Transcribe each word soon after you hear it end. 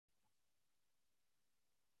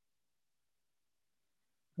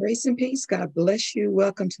Grace and peace. God bless you.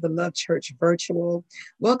 Welcome to the Love Church Virtual.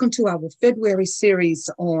 Welcome to our February series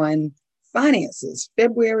on finances.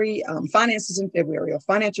 Finances in February, or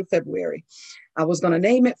Financial February. I was going to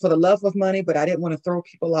name it For the Love of Money, but I didn't want to throw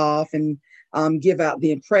people off and give out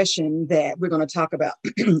the impression that we're going to talk about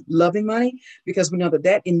loving money, because we know that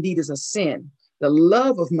that indeed is a sin. The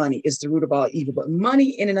love of money is the root of all evil, but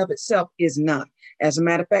money in and of itself is not. As a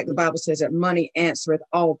matter of fact, the Bible says that money answereth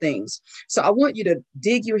all things. So I want you to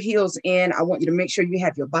dig your heels in. I want you to make sure you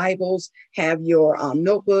have your Bibles, have your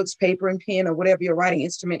notebooks, paper and pen, or whatever your writing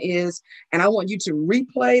instrument is. And I want you to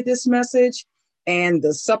replay this message and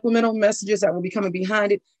the supplemental messages that will be coming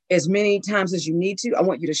behind it as many times as you need to. I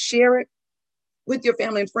want you to share it with your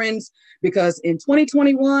family and friends, because in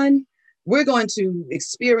 2021, we're going to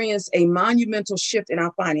experience a monumental shift in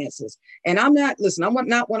our finances. And I'm not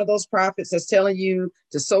one of those prophets that's telling you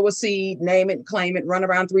to sow a seed, name it, claim it, run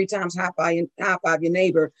around 3 times, high five your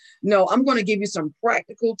neighbor. No, I'm going to give you some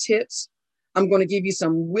practical tips. I'm going to give you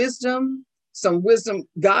some wisdom,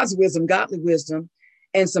 God's wisdom, godly wisdom,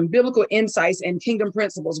 and some biblical insights and kingdom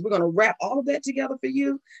principles. We're going to wrap all of that together for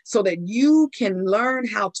you so that you can learn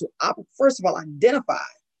how to, first of all, identify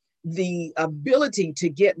the ability to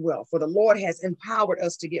get wealth, for the Lord has empowered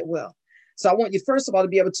us to get wealth. So I want you, first of all, to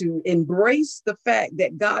be able to embrace the fact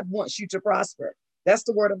that God wants you to prosper. That's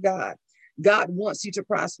the word of God. God wants you to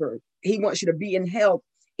prosper. He wants you to be in health,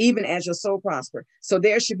 even as your soul prosper. So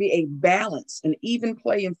there should be a balance, an even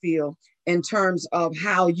playing field in terms of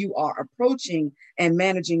how you are approaching and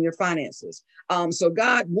managing your finances. So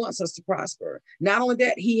God wants us to prosper. Not only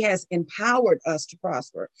that, he has empowered us to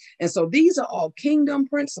prosper. And so these are all kingdom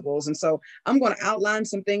principles. And so I'm going to outline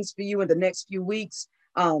some things for you in the next few weeks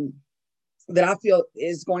that I feel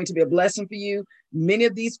is going to be a blessing for you. Many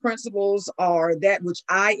of these principles are that which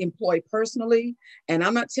I employ personally. And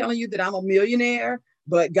I'm not telling you that I'm a millionaire,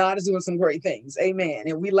 but God is doing some great things. Amen.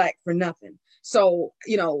 And we lack for nothing. So,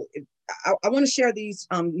 I want to share these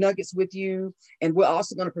nuggets with you, and we're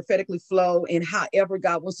also going to prophetically flow in however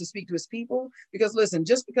God wants to speak to his people. Because listen,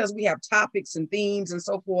 just because we have topics and themes and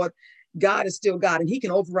so forth, God is still God, and he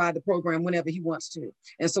can override the program whenever he wants to.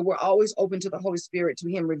 And so we're always open to the Holy Spirit,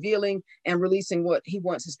 to him revealing and releasing what he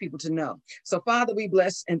wants his people to know. So Father, we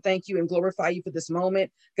bless and thank you and glorify you for this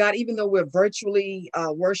moment. God, even though we're virtually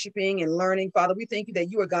worshiping and learning, Father, we thank you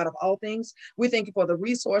that you are God of all things. We thank you for the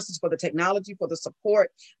resources, for the technology, for the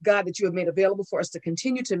support, God, that you have made available for us to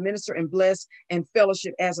continue to minister and bless and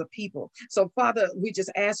fellowship as a people. So Father, we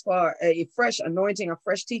just ask for a fresh anointing, a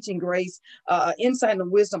fresh teaching grace, insight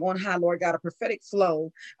and wisdom on how, Lord God, a prophetic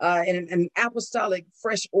flow and an apostolic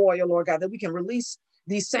fresh oil, Lord God, that we can release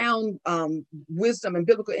these sound wisdom and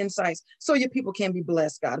biblical insights so your people can be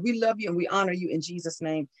blessed, God. We love you and we honor you in Jesus'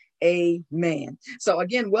 name. Amen. So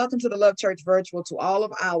again, welcome to the Love Church Virtual, to all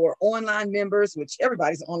of our online members, which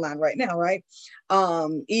everybody's online right now, right?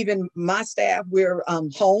 Even my staff, we're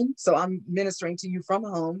home. So I'm ministering to you from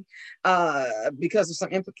home because of some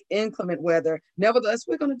inclement weather. Nevertheless,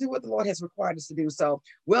 we're going to do what the Lord has required us to do. So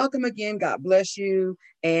welcome again. God bless you.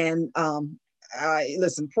 And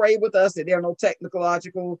listen, pray with us that there are no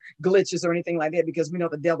technological glitches or anything like that, because we know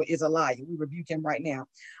the devil is a liar. We rebuke him right now.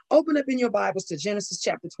 Open up in your Bibles to Genesis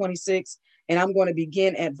chapter 26, and I'm going to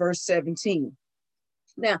begin at verse 17.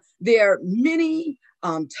 Now, there are many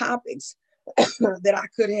topics that I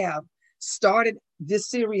could have started this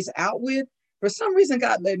series out with. For some reason,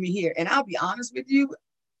 God led me here. And I'll be honest with you,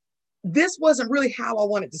 this wasn't really how I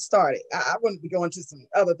wanted to start it. I wanted to go into some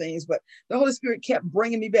other things, but the Holy Spirit kept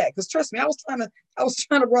bringing me back. Because trust me, I was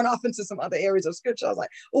trying to run off into some other areas of scripture. I was like,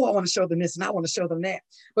 oh, I want to show them this and I want to show them that.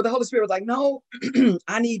 But the Holy Spirit was like, no,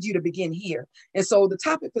 I need you to begin here. And so the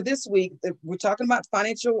topic for this week, we're talking about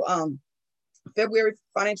February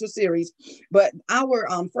financial series, but our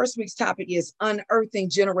first week's topic is unearthing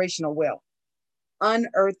generational wealth.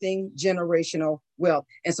 Unearthing generational wealth.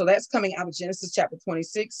 And so that's coming out of Genesis chapter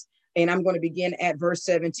 26. And I'm going to begin at verse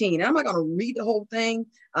 17. And I'm not going to read the whole thing.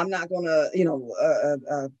 I'm not going to,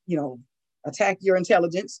 attack your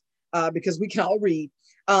intelligence because we can all read.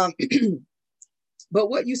 But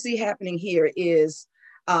what you see happening here is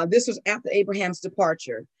this was after Abraham's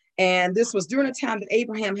departure. And this was during a time that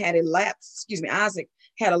Isaac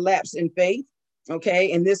had a lapse in faith.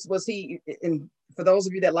 Okay. And this was for those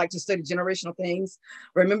of you that like to study generational things,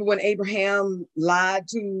 remember when Abraham lied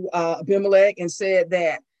to Abimelech and said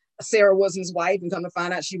that Sarah wasn't his wife, and come to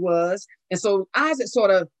find out she was. And so Isaac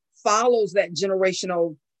sort of follows that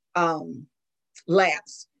generational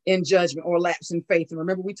lapse. in judgment or lapse in faith. And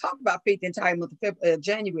remember, we talked about faith the entire month of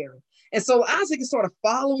January. And so Isaac is sort of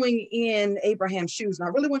following in Abraham's shoes. And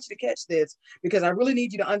I really want you to catch this because I really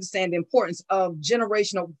need you to understand the importance of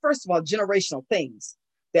generational, first of all, generational things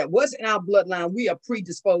that was in our bloodline. We are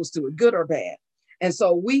predisposed to it, good or bad. And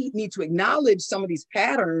so we need to acknowledge some of these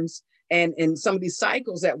patterns and some of these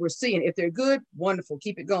cycles that we're seeing. If they're good, wonderful,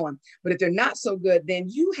 keep it going. But if they're not so good, then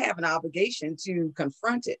you have an obligation to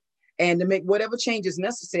confront it and to make whatever changes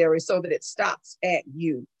necessary so that it stops at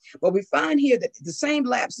you. But we find here that the same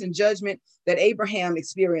lapse in judgment that Abraham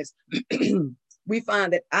experienced, we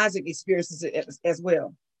find that Isaac experiences it as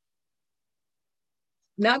well.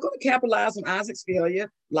 Not going to capitalize on Isaac's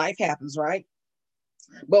failure. Life happens, right?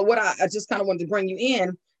 But what I just kind of wanted to bring you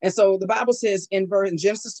in. And so the Bible says in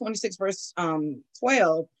Genesis 26, verse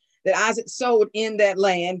 12, that Isaac sowed in that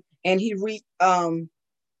land and he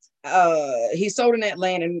sowed in that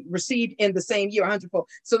land and received in the same year 100-fold.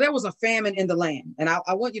 So there was a famine in the land. And I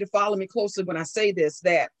want you to follow me closely when I say this,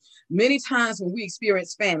 that many times when we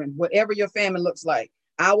experience famine, whatever your famine looks like,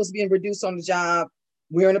 I was being reduced on the job,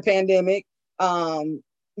 we're in a pandemic,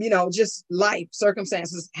 just life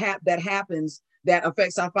circumstances that happens that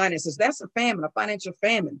affects our finances. That's a famine, a financial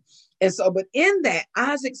famine. And so, but in that,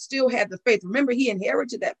 Isaac still had the faith. Remember, he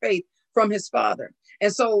inherited that faith from his father.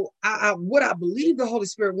 And so what I believe the Holy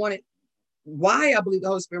Spirit wanted, why I believe the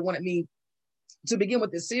Holy Spirit wanted me to begin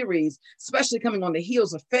with this series, especially coming on the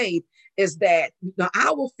heels of faith, is that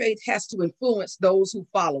our faith has to influence those who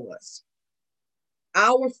follow us.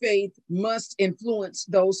 Our faith must influence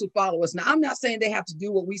those who follow us. Now, I'm not saying they have to do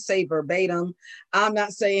what we say verbatim. I'm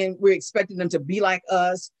not saying we're expecting them to be like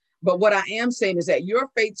us. But what I am saying is that your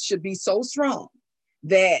faith should be so strong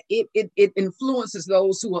that it influences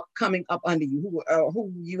those who are coming up under you,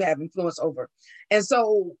 who you have influence over. And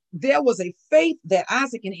so there was a faith that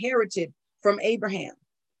Isaac inherited from Abraham,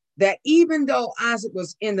 that even though Isaac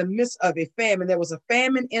was in the midst of a famine, there was a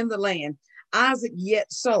famine in the land, Isaac yet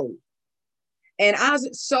sowed. And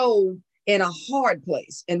Isaac sowed in a hard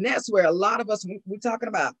place. And that's where a lot of us, we're talking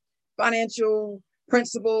about financial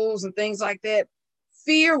principles and things like that.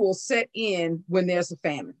 Fear will set in when there's a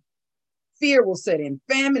famine. Fear will set in.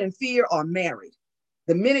 Famine and fear are married.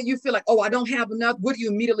 The minute you feel like, oh, I don't have enough, what do you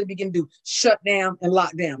immediately begin to do? Shut down and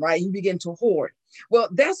lock down, right? You begin to hoard. Well,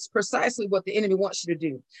 that's precisely what the enemy wants you to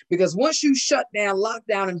do. Because once you shut down, lock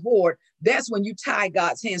down, and hoard, that's when you tie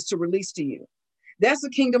God's hands to release to you. That's a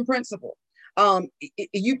kingdom principle.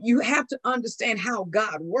 You have to understand how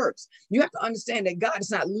God works. You have to understand that God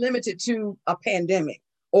is not limited to a pandemic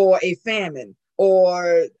or a famine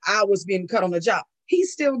or I was being cut on the job.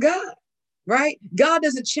 He's still God, right? God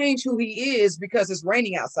doesn't change who he is because it's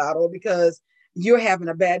raining outside or because you're having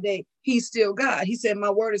a bad day. He's still God. He said, my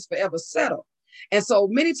word is forever settled. And so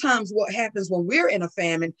many times what happens when we're in a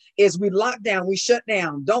famine is we lock down, we shut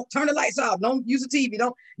down, don't turn the lights off, don't use the TV,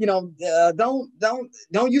 don't use up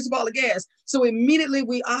all the gas. So immediately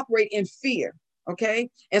we operate in fear. Okay.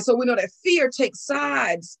 And so we know that fear takes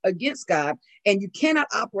sides against God, and you cannot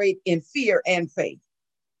operate in fear and faith.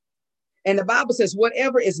 And the Bible says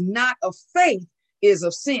whatever is not of faith is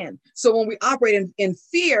of sin. So when we operate in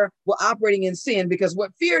fear, we're operating in sin, because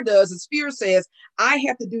what fear does is fear says, I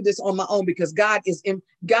have to do this on my own because God is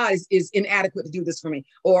inadequate to do this for me,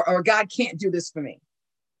 or God can't do this for me.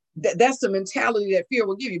 That's the mentality that fear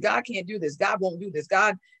will give you. God can't do this. God won't do this.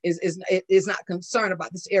 God is not concerned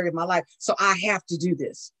about this area of my life. So I have to do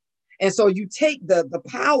this. And so you take the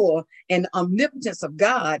power and omnipotence of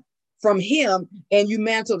God from him and you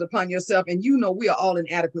mantle it upon yourself. And we are all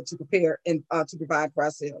inadequate to prepare and to provide for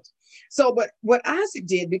ourselves. So, but what Isaac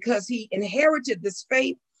did, because he inherited this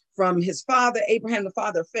faith from his father, Abraham, the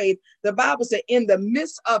father of faith, the Bible said in the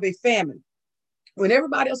midst of a famine, when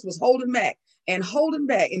everybody else was holding back, and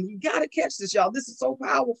you got to catch this, y'all. This is so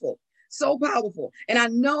powerful, so powerful. And I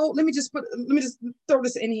know, let me just throw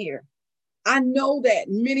this in here. I know that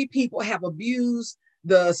many people have abused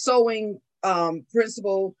the sowing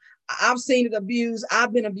principle. I've seen it abused.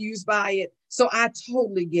 I've been abused by it. So I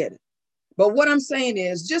totally get it. But what I'm saying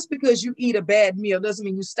is, just because you eat a bad meal doesn't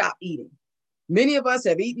mean you stop eating. Many of us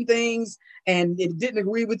have eaten things and it didn't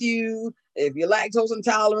agree with you. If you're lactose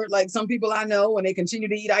intolerant, like some people I know, and they continue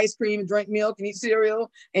to eat ice cream and drink milk and eat cereal,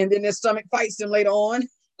 and then their stomach fights them later on.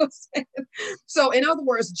 So in other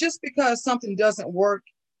words, just because something doesn't work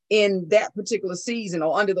in that particular season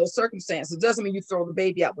or under those circumstances doesn't mean you throw the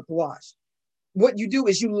baby out with the wash. What you do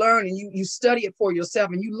is you learn and you study it for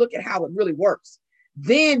yourself and you look at how it really works.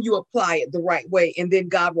 Then you apply it the right way, and then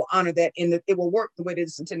God will honor that, and it will work the way that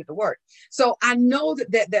it's intended to work. So I know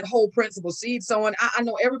that whole principle, seed sowing, I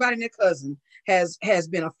know everybody and their cousin has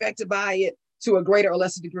been affected by it to a greater or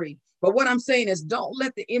lesser degree. But what I'm saying is don't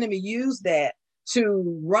let the enemy use that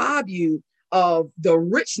to rob you of the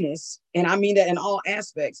richness, and I mean that in all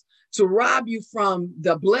aspects, to rob you from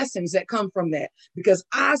the blessings that come from that. Because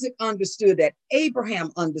Isaac understood that,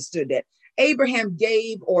 Abraham understood that. Abraham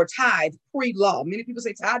gave or tithe pre-law. Many people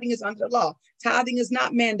say tithing is under the law. Tithing is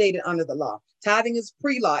not mandated under the law. Tithing is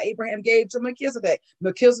pre-law. Abraham gave to Melchizedek.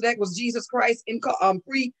 Melchizedek was Jesus Christ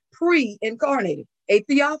pre-incarnated, a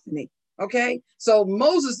theophany. Okay, so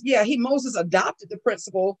Moses, Moses adopted the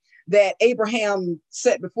principle that Abraham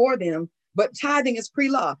set before them, but tithing is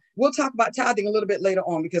pre-law. We'll talk about tithing a little bit later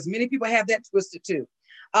on because many people have that twisted too.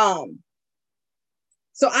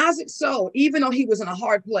 So Isaac sowed, even though he was in a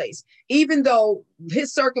hard place, even though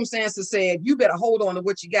his circumstances said, you better hold on to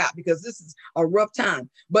what you got because this is a rough time.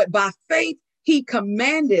 But by faith, he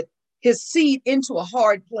commanded his seed into a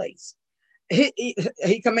hard place.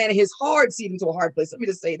 He commanded his hard seed into a hard place. Let me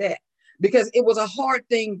just say that, because it was a hard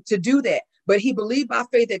thing to do that. But he believed by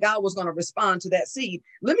faith that God was going to respond to that seed.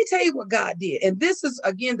 Let me tell you what God did. And this is,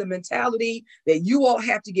 again, the mentality that you all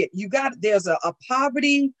have to get. There's a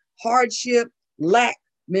poverty, hardship, lack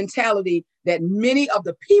mentality that many of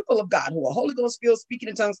the people of God who are Holy Ghost filled, speaking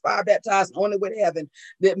in tongues, fire baptized, on their way to heaven,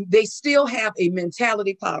 that they still have a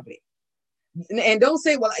mentality poverty. And don't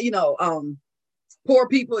say, well, poor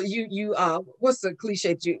people, what's the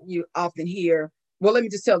cliche that you often hear? Well, let me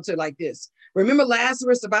just tell it to you like this. Remember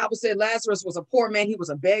Lazarus? The Bible said Lazarus was a poor man. He was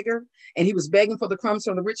a beggar, and he was begging for the crumbs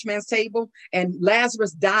from the rich man's table. And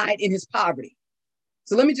Lazarus died in his poverty.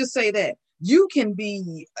 So let me just say that you can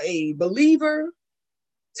be a believer,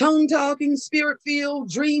 tongue talking, spirit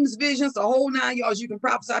filled, dreams, visions, the whole 9 yards. You can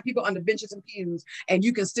prophesy people under benches and pews, and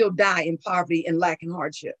you can still die in poverty and lack and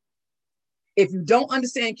hardship. If you don't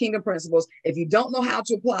understand kingdom principles, if you don't know how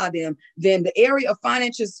to apply them, then the area of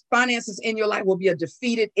finances in your life will be a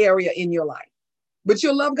defeated area in your life. But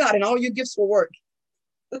you'll love God and all your gifts will work.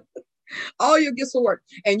 All your gifts will work.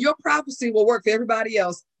 And your prophecy will work for everybody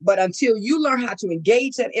else. But until you learn how to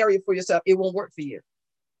engage that area for yourself, it won't work for you.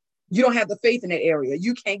 You don't have the faith in that area.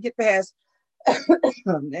 You can't get past,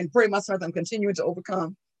 and pray my strength, I'm continuing to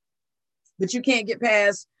overcome. But you can't get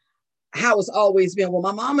past how it's always been. Well,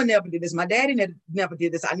 my mama never did this. My daddy never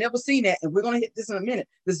did this. I never seen that. And we're going to hit this in a minute,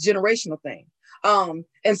 this generational thing.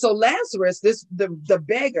 And so Lazarus, the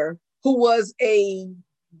beggar who was a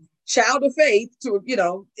child of faith,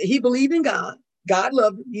 he believed in God. God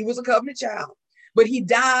loved him. He was a covenant child, but he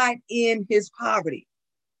died in his poverty.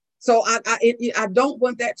 So I don't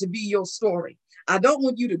want that to be your story. I don't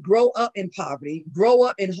want you to grow up in poverty, grow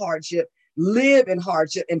up in hardship, live in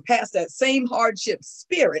hardship, and pass that same hardship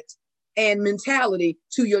spirit and mentality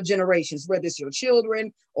to your generations, whether it's your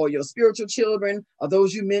children or your spiritual children or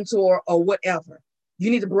those you mentor or whatever.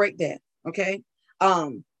 You need to break that, okay?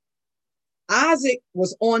 Isaac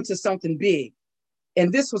was on to something big,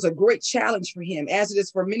 and this was a great challenge for him, as it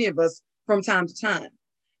is for many of us from time to time,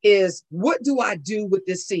 is what do I do with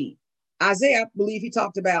this seed? Isaiah, I believe he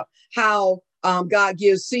talked about how God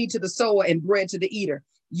gives seed to the sower and bread to the eater.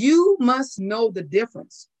 You must know the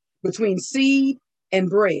difference between seed and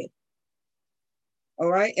bread. All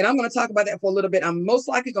right. And I'm going to talk about that for a little bit. I'm most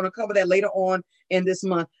likely going to cover that later on in this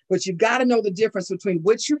month. But you've got to know the difference between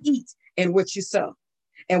what you eat and what you sow.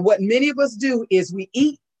 And what many of us do is we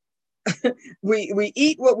eat, we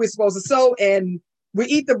eat what we're supposed to sow, and we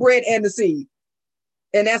eat the bread and the seed.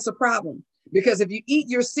 And that's a problem. Because if you eat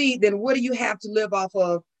your seed, then what do you have to live off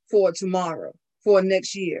of for tomorrow, for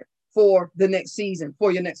next year, for the next season,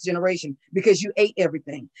 for your next generation? Because you ate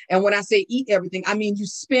everything. And when I say eat everything, I mean you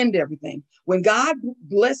spend everything. When God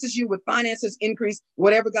blesses you with finances, increase,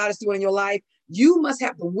 whatever God is doing in your life, you must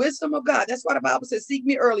have the wisdom of God. That's why the Bible says, seek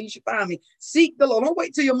me early, you should find me. Seek the Lord. Don't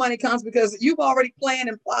wait till your money comes, because you've already planned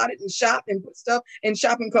and plotted and shopped and put stuff in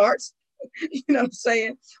shopping carts. You know what I'm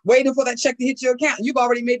saying? Waiting for that check to hit your account. You've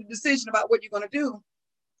already made a decision about what you're going to do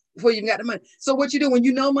before you got the money. So what you do when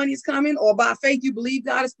you know money is coming, or by faith you believe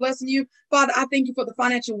God is blessing you, Father, I thank you for the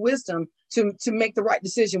financial wisdom to make the right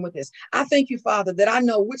decision with this. I thank you, Father, that I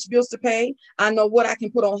know which bills to pay. I know what I can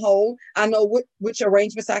put on hold. I know which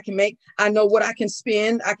arrangements I can make. I know what I can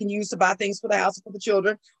spend. I can use to buy things for the house or for the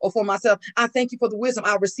children or for myself. I thank you for the wisdom.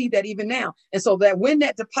 I receive that even now. And so that when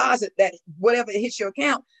that deposit, that whatever it hits your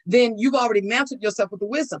account, then you've already mounted yourself with the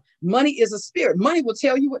wisdom. Money is a spirit. Money will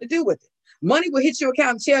tell you what to do with it. Money will hit your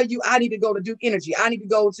account and tell you, I need to go to Duke Energy. I need to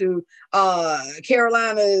go to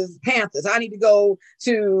Carolina's Panthers. I need to go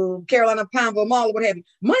to Carolina Pineville Mall or what have you.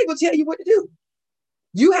 Money will tell you what to do.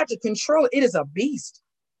 You have to control it. It is a beast.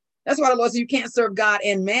 That's why the Lord said you can't serve God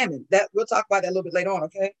and mammon. That we'll talk about that a little bit later on,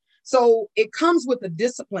 okay? So it comes with the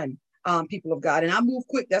discipline people of God. And I move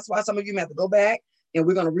quick. That's why some of you may have to go back, and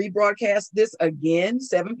we're going to rebroadcast this again,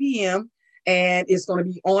 7 p.m. And it's going to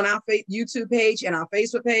be on our YouTube page and our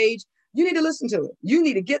Facebook page. You need to listen to it. You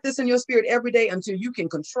need to get this in your spirit every day until you can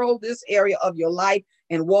control this area of your life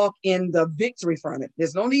and walk in the victory from it.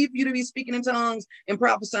 There's no need for you to be speaking in tongues and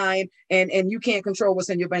prophesying, and you can't control what's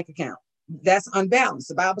in your bank account. That's unbalanced.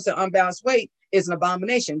 The Bible said unbalanced weight is an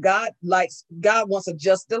abomination. God wants a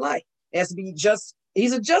just delight. It has to be just.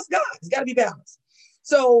 He's a just God. It's got to be balanced.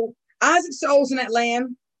 So Isaac sows in that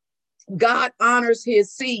land. God honors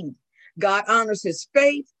his seed. God honors his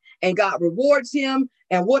faith, and God rewards him.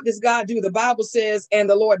 And what does God do? The Bible says, and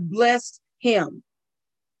the Lord blessed him.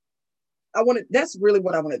 That's really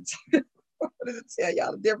what I wanted to tell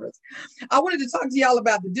y'all the difference. I wanted to talk to y'all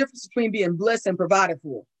about the difference between being blessed and provided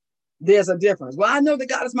for. There's a difference. Well, I know that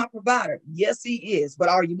God is my provider. Yes, he is. But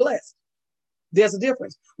are you blessed? There's a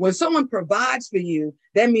difference. When someone provides for you,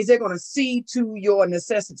 that means they're going to see to your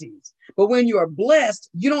necessities. But when you are blessed,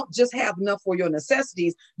 you don't just have enough for your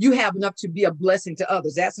necessities. You have enough to be a blessing to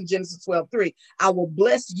others. That's in Genesis 12:3. I will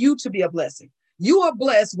bless you to be a blessing. You are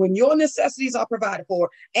blessed when your necessities are provided for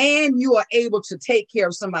and you are able to take care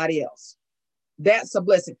of somebody else. That's a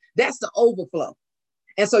blessing. That's the overflow.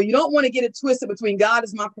 And so you don't want to get it twisted between God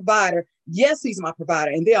is my provider. Yes, he's my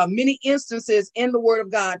provider. And there are many instances in the word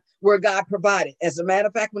of God where God provided. As a matter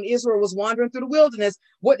of fact, when Israel was wandering through the wilderness,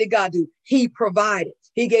 what did God do? He provided.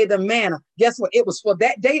 He gave them manna. Guess what? It was for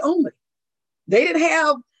that day only. They didn't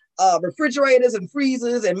have refrigerators and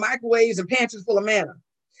freezers and microwaves and pantries full of manna.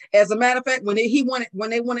 As a matter of fact, when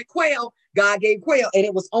they wanted quail, God gave quail, and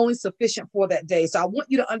it was only sufficient for that day. So I want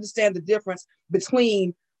you to understand the difference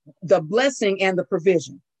between the blessing and the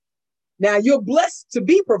provision. Now you're blessed to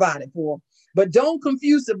be provided for, but don't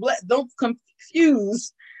confuse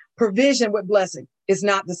provision with blessing. It's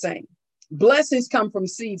not the same. Blessings come from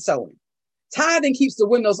seed sowing. Tithing keeps the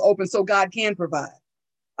windows open so God can provide.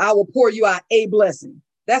 I will pour you out a blessing.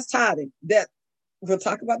 That's tithing. That we'll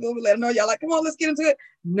talk about a little bit later. No, y'all like, come on, let's get into it.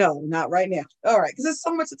 No, not right now. All right, because there's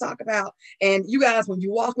so much to talk about. And you guys, when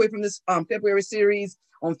you walk away from this February series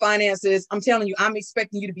on finances, I'm telling you, I'm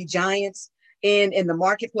expecting you to be giants in the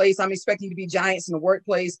marketplace. I'm expecting you to be giants in the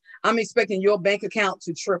workplace. I'm expecting your bank account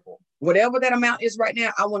to triple. Whatever that amount is right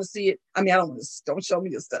now, I want to see it. I mean, don't show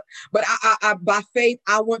me this stuff. But I by faith,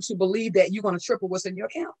 I want to believe that you're going to triple what's in your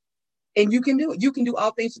account. And you can do it. You can do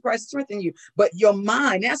all things through Christ strengthen you. But your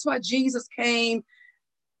mind, that's why Jesus came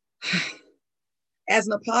as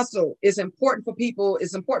an apostle. It's important for people.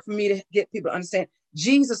 It's important for me to get people to understand.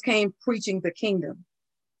 Jesus came preaching the kingdom.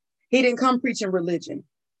 He didn't come preaching religion.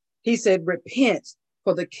 He said, repent,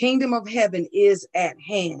 for the kingdom of heaven is at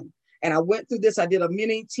hand. And I went through this. I did a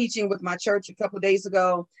mini teaching with my church a couple of days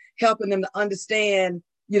ago, helping them to understand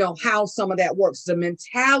how some of that works. The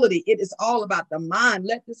mentality, it is all about the mind.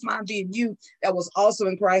 Let this mind be in you that was also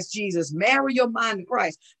in Christ Jesus. Marry your mind to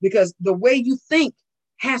Christ, because the way you think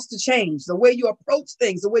has to change. The way you approach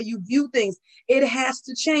things, the way you view things, it has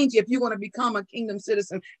to change if you're going to become a kingdom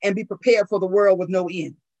citizen and be prepared for the world with no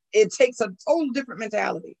end. It takes a total different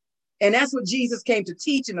mentality. And that's what Jesus came to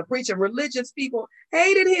teach and to preach. And religious people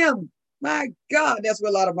hated him. My God, that's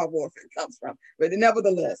where a lot of my warfare comes from. But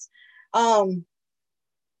nevertheless, the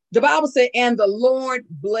Bible said, and the Lord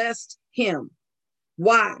blessed him.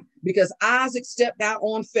 Why? Because Isaac stepped out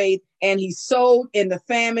on faith and he sowed in the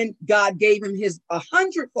famine. God gave him his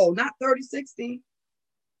 100-fold, not 30-60,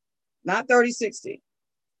 not 30-60.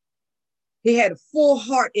 He had a full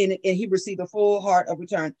heart in it, and he received a full heart of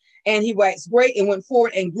return. And he waxed great and went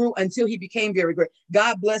forward and grew until he became very great.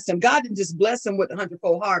 God blessed him. God didn't just bless him with the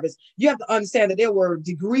 100-fold harvest. You have to understand that there were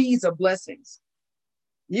degrees of blessings.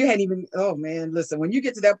 You hadn't even, oh man, listen, when you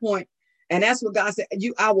get to that point, and that's what God said,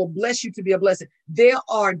 I will bless you to be a blessing. There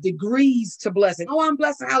are degrees to blessing. Oh, I'm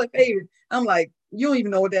blessed and highly favored. I'm like, you don't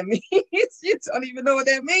even know what that means. You don't even know what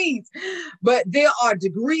that means. But there are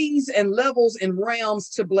degrees and levels and realms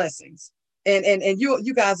to blessings. And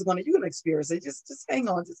you guys are you're gonna experience it. Just hang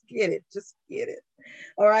on, just get it.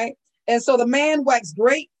 All right. And so the man waxed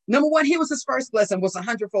great. Number one, here was his first blessing, was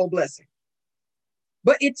 100-fold blessing.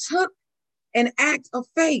 But it took an act of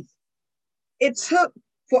faith. It took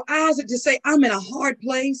for Isaac to say, I'm in a hard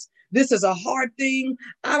place. This is a hard thing.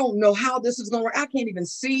 I don't know how this is going to work. I can't even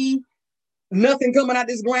see nothing coming out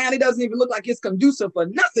this ground. It doesn't even look like it's conducive for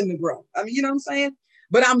nothing to grow. I mean, you know what I'm saying?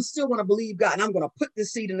 But I'm still going to believe God, and I'm going to put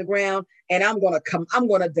this seed in the ground, and I'm going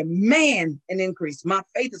to demand an increase. My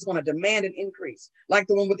faith is going to demand an increase, like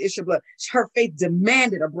the one with Ishmael blood. Her faith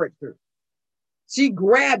demanded a breakthrough. She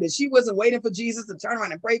grabbed it. She wasn't waiting for Jesus to turn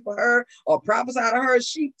around and pray for her or prophesy to her.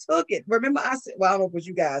 She took it. Remember, I said, well, I don't know if it was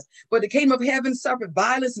you guys, but the kingdom of heaven suffered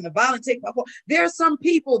violence, and the violent take by force. There are some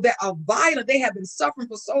people that are violent. They have been suffering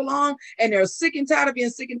for so long, and they're sick and tired of being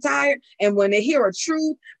sick and tired. And when they hear a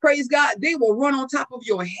truth, praise God, they will run on top of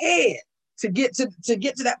your head to get to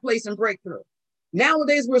that place and breakthrough.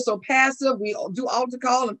 Nowadays, we're so passive. We do altar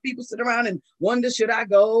call and people sit around and wonder, should I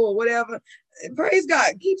go or whatever? Praise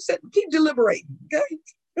God. Keep deliberating. Okay?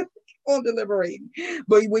 Keep on deliberating.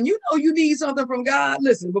 But when you know you need something from God,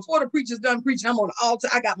 listen, before the preacher's done preaching, I'm on the altar.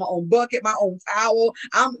 I got my own bucket, my own towel.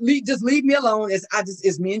 Just leave me alone.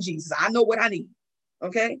 It's me and Jesus. I know what I need.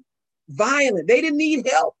 Okay? Violent. They didn't need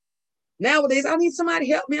help. Nowadays, I need somebody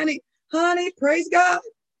to help me. Honey, praise God.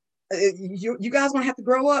 You guys gonna have to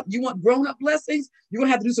grow up. You want grown-up blessings, you're gonna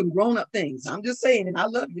have to do some grown-up things. I'm just saying, and I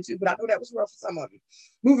love you too, but I know that was rough for some of you.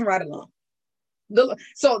 Moving right along.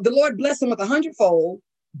 So the Lord blessed him with 100-fold,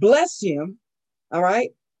 blessed him. All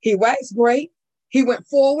right. He waxed great. He went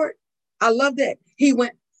forward. I love that. He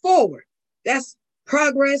went forward. That's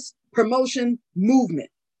progress, promotion, movement.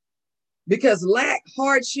 Because lack,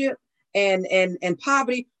 hardship, and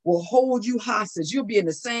poverty will hold you hostage. You'll be in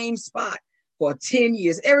the same spot for 10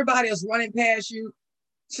 years. Everybody else running past you.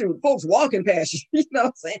 Shoot, folks walking past you, you know what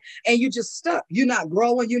I'm saying? And you're just stuck. You're not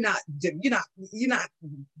growing. You're not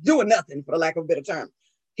doing nothing, for lack of a better term.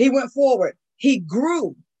 He went forward. He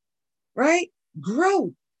grew, right?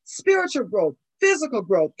 Growth, spiritual growth, physical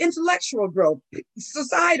growth, intellectual growth,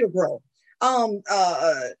 societal growth. What's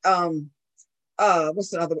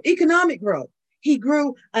the other one? Economic growth. He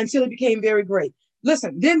grew until he became very great.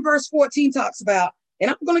 Listen, then verse 14 talks about, and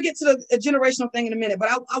I'm going to get to the generational thing in a minute, but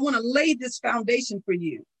I want to lay this foundation for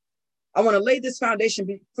you. I want to lay this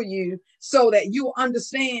foundation for you so that you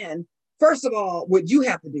understand, first of all, what you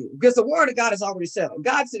have to do. Because the word of God is already settled.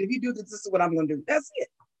 God said, if you do this, this is what I'm going to do. That's it.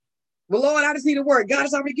 Well, Lord, I just need a word. God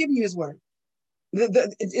has already given you his word.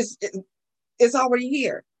 It's already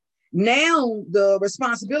here. Now the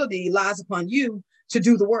responsibility lies upon you to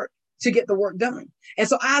do the work, to get the work done. And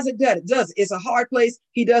so Isaac does it. It's a hard place.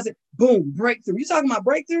 He does it. Boom, breakthrough. You talking about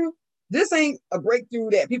breakthrough? This ain't a breakthrough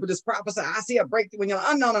that people just prophesy. I see a breakthrough when you're like,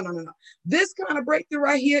 oh, no. This kind of breakthrough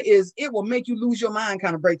right here it will make you lose your mind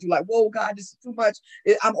kind of breakthrough. Like, whoa, God, this is too much.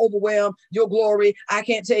 I'm overwhelmed. Your glory, I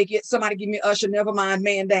can't take it. Somebody give me usher, never mind,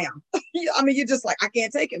 man down. I mean, you're just like, I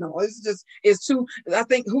can't take it no more. It's too, I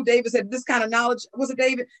think who David said, this kind of knowledge, was it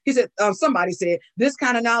David? He said, somebody said, this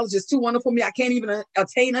kind of knowledge is too wonderful for me. I can't even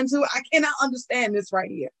attain unto it. I cannot understand this right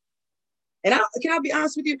here. And can I be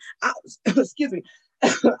honest with you? Excuse me.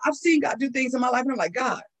 I've seen God do things in my life, and I'm like,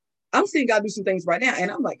 God, I'm seeing God do some things right now. And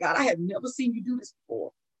I'm like, God, I have never seen you do this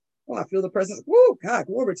before. Oh, I feel the presence. Oh, God,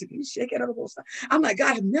 glory to you. Shake it out of the stuff. I'm like,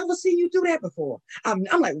 God, I've never seen you do that before. I'm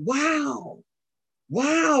like, wow,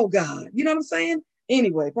 God. You know what I'm saying?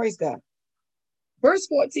 Anyway, praise God. Verse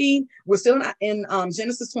 14, we're still in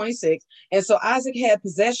Genesis 26. And so Isaac had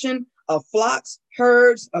possession of flocks,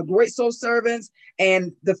 herds, of great soul servants,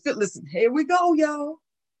 and listen, here we go, y'all.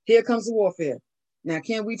 Here comes the warfare. Now,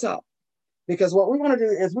 can we talk? Because what we want to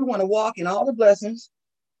do is we want to walk in all the blessings.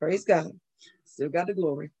 Praise God. Still got the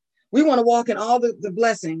glory. We want to walk in all the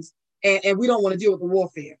blessings, and we don't want to deal with the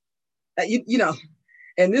warfare. You know,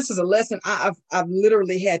 and this is a lesson I've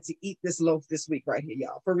literally had to eat this loaf this week right here,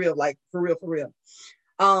 y'all. For real, like for real.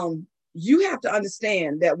 You have to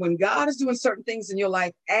understand that when God is doing certain things in your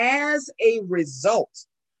life as a result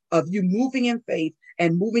of you moving in faith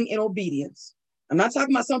and moving in obedience, I'm not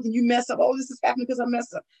talking about something you mess up. Oh, this is happening because I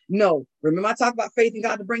messed up. No, remember I talked about faith in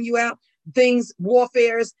God to bring you out? Things,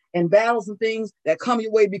 warfares and battles and things that come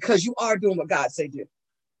your way because you are doing what God say do.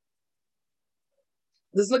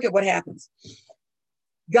 Let's look at what happens.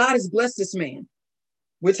 God has blessed this man.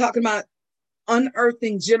 We're talking about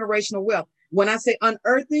unearthing generational wealth. When I say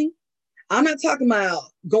unearthing, I'm not talking about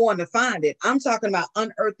going to find it. I'm talking about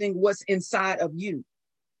unearthing what's inside of you,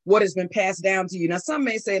 what has been passed down to you. Now, some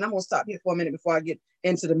may say, and I'm going to stop here for a minute before I get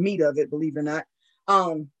into the meat of it, believe it or not.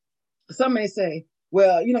 Some may say,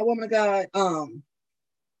 well, you know, woman of God,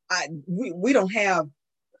 we don't have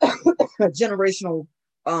generational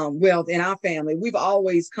wealth in our family. We've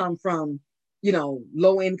always come from, you know,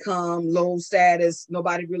 low income, low status.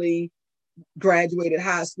 Nobody really graduated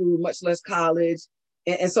high school, much less college.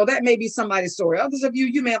 And so that may be somebody's story. Others of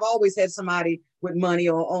you may have always had somebody with money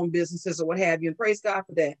or own businesses or what have you, and praise God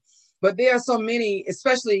for that. But there are so many,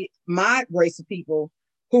 especially my race of people,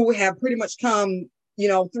 who have pretty much come, you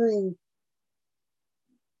know, through,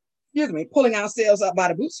 pulling ourselves up by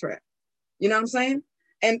the bootstrap. You know what I'm saying?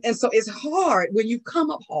 And so it's hard when you come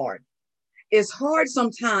up hard. It's hard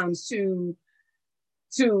sometimes to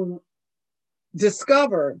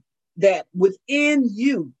discover that within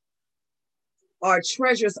you are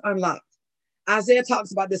treasures unlocked. Isaiah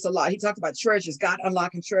talks about this a lot. He talks about treasures, God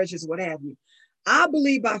unlocking treasures, what have you. I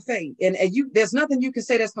believe by faith, and there's nothing you can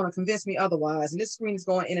say that's going to convince me otherwise. And this screen is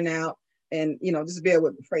going in and out, and just bear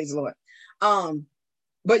with me. Praise the Lord.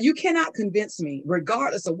 But you cannot convince me,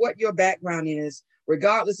 regardless of what your background is,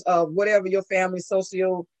 regardless of whatever your family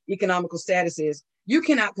socio-economical status is. You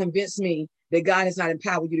cannot convince me that God has not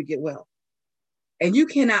empowered you to get well, and you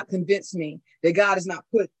cannot convince me that God has not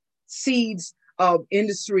put seeds of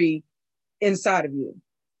industry inside of you.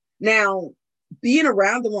 Now, being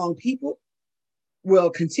around the wrong people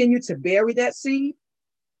will continue to bury that seed.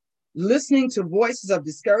 Listening to voices of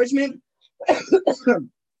discouragement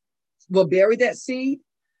will bury that seed.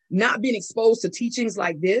 Not being exposed to teachings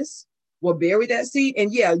like this will bury that seed.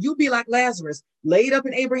 And yeah, you'll be like Lazarus, laid up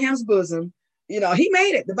in Abraham's bosom. He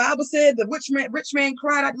made it. The Bible said the rich man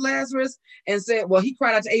cried out to Lazarus and said, well, he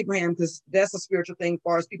cried out to Abraham because that's a spiritual thing as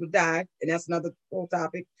far as people died. And that's another whole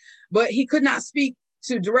topic. But he could not speak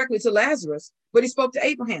directly to Lazarus, but he spoke to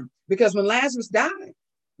Abraham, because when Lazarus died,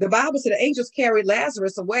 the Bible said the angels carried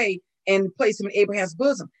Lazarus away and placed him in Abraham's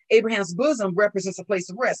bosom. Abraham's bosom represents a place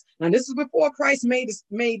of rest. Now, this is before Christ made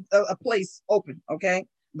a place open, okay?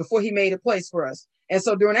 Before he made a place for us. And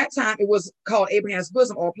so during that time, it was called Abraham's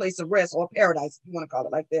bosom, or a place of rest, or paradise, if you want to call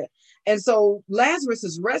it like that. And so Lazarus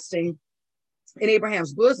is resting in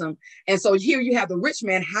Abraham's bosom. And so here you have the rich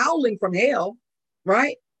man howling from hell,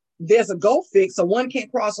 right? There's a gulf fix, so one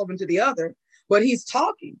can't cross over into the other, but he's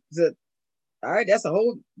talking. All right,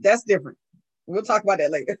 that's different. We'll talk about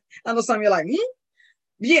that later. I know some of you are like,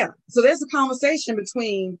 Yeah. So there's a conversation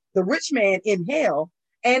between the rich man in hell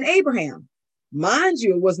and Abraham. Mind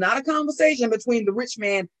you, it was not a conversation between the rich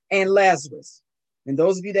man and Lazarus. And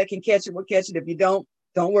those of you that can catch it will catch it. If you don't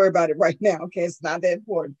worry about it right now. Okay, it's not that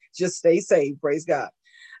important. Just stay safe. Praise God.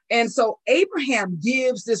 And so Abraham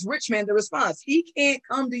gives this rich man the response. He can't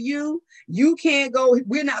come to you. You can't go.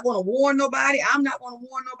 We're not going to warn nobody. I'm not going to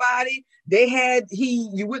warn nobody.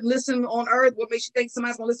 You wouldn't listen on earth. What makes you think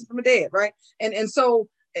somebody's going to listen from the dead, right? And so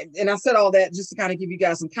I said all that just to kind of give you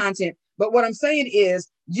guys some content. But what I'm saying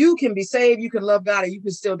is, you can be saved, you can love God, and you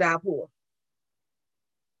can still die poor.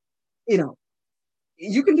 You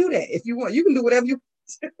can do that if you want. You can do whatever you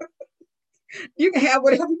you can have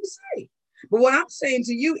whatever you say. But what I'm saying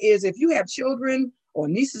to you is, if you have children or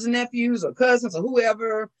nieces and nephews or cousins or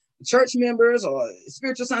whoever, church members or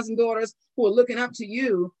spiritual sons and daughters who are looking up to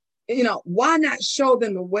you, why not show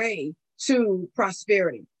them the way to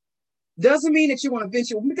prosperity? Doesn't mean that you want to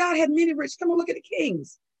venture. God had many rich. Come on, look at the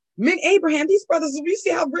kings. Abraham, these brothers, you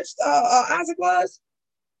see how rich Isaac was?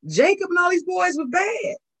 Jacob and all these boys were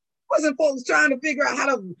bad. Wasn't folks trying to figure out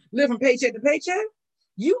how to live from paycheck to paycheck?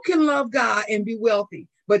 You can love God and be wealthy,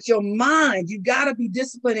 but your mind, you got to be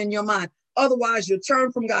disciplined in your mind. Otherwise, you'll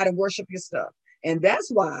turn from God and worship your stuff. And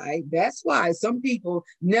that's why some people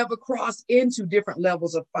never cross into different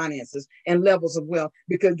levels of finances and levels of wealth,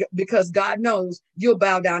 because God knows you'll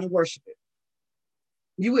bow down and worship it.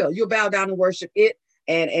 You'll bow down and worship it,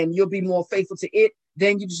 and you'll be more faithful to it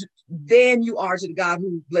than you are to the God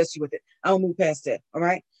who blessed you with it. I'll move past that. All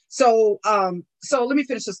right. So let me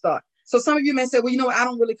finish this thought. So some of you may say, well, I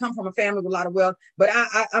don't really come from a family with a lot of wealth, but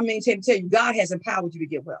I maintain to tell you, God has empowered you to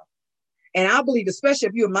get wealth. And I believe, especially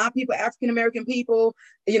if you're my people, African-American people,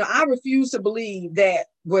 I refuse to believe that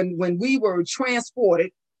when we were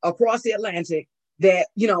transported across the Atlantic, that,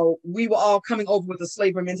 we were all coming over with a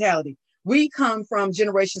slavery mentality. We come from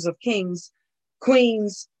generations of kings,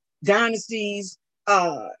 queens, dynasties,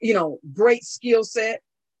 great skill set,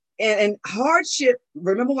 and hardship.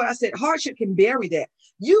 Remember what I said, hardship can bury that.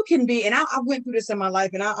 You can be, and I went through this in my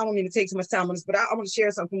life, and I don't need to take too much time on this, but I want to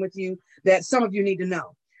share something with you that some of you need to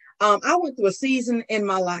know. I went through a season in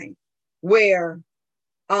my life where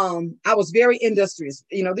I was very industrious.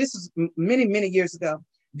 This is many, many years ago.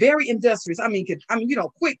 Very industrious.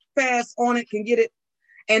 Quick, fast on it, can get it.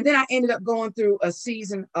 And then I ended up going through a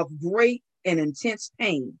season of great and intense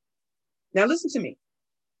pain. Now, listen to me.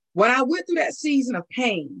 When I went through that season of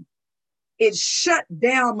pain, it shut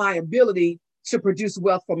down my ability to produce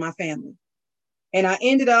wealth for my family. And I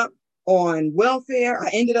ended up on welfare.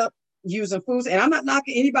 I ended up using foods. And I'm not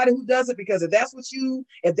knocking anybody who does it, because if that's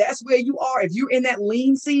where you are, if you're in that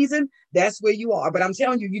lean season, that's where you are. But I'm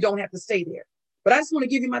telling you, you don't have to stay there. But I just want to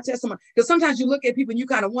give you my testimony, because sometimes you look at people and you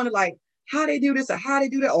kind of wonder, like, how they do this or how they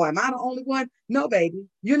do that. Or am I the only one? No, baby,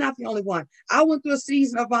 you're not the only one. I went through a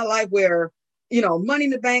season of my life where, money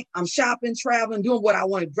in the bank, I'm shopping, traveling, doing what I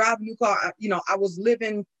wanted, driving a new car. I was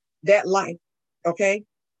living that life. Okay.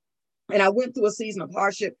 And I went through a season of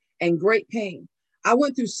hardship and great pain. I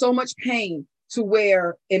went through so much pain to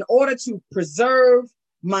where in order to preserve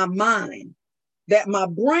my mind, that my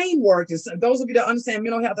brain worked. And so those of you that understand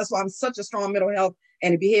mental health, that's why I'm such a strong mental health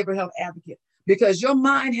and a behavioral health advocate, because your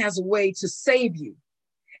mind has a way to save you.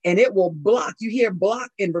 And it will block. You hear block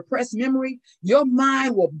and repressed memory. Your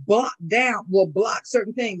mind will block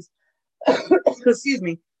certain things, excuse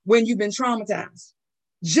me, when you've been traumatized,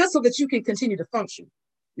 just so that you can continue to function.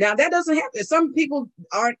 Now, that doesn't happen. Some people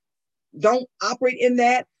don't operate in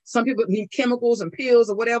that. Some people need chemicals and pills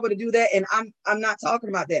or whatever to do that. And I'm not talking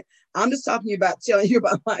about that. I'm just talking about telling you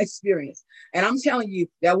about my experience. And I'm telling you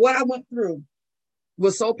that what I went through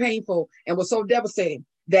was so painful and was so devastating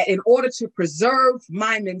that in order to preserve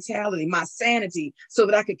my mentality, my sanity, so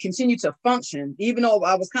that I could continue to function, even though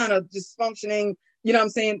I was kind of dysfunctioning, you know what I'm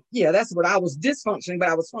saying? Yeah, that's what I was dysfunctioning, but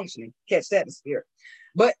I was functioning. Catch that in the spirit.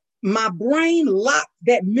 But my brain locked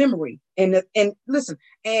that memory. And listen,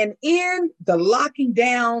 and in the locking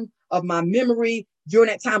down of my memory during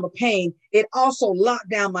that time of pain, it also locked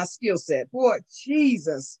down my skill set. Boy,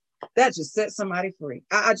 Jesus, that just set somebody free.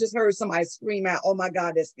 I just heard somebody scream out, "Oh my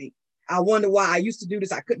God, that's me. I wonder why I used to do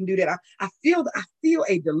this. I couldn't do that." I feel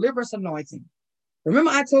a deliverance anointing.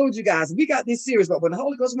 Remember, I told you guys, we got this series, but when the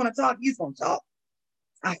Holy Ghost want to talk, he's going to talk.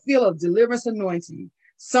 I feel a deliverance anointing.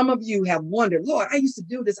 Some of you have wondered, "Lord, I used to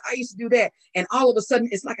do this. I used to do that." And all of a sudden,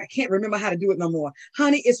 it's like, I can't remember how to do it no more.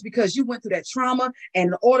 Honey, it's because you went through that trauma. And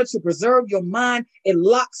in order to preserve your mind, it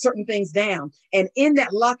locked certain things down. And in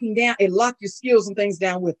that locking down, it locked your skills and things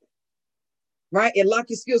down with it. Right? It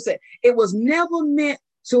locked your skill set. It was never meant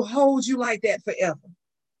to hold you like that forever.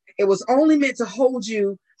 It was only meant to hold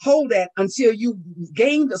that until you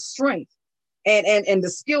gain the strength and the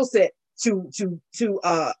skill set to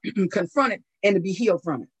confront it and to be healed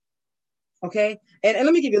from it. Okay. And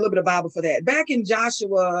let me give you a little bit of Bible for that. Back in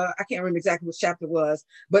Joshua, I can't remember exactly which chapter it was,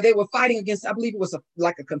 but they were fighting against, I believe it was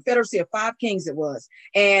like a confederacy of 5 kings it was.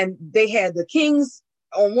 And they had the kings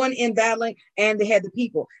on one end battling, and they had the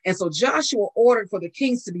people. And so Joshua ordered for the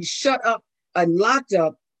kings to be shut up and locked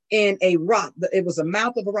up in a rock. It was a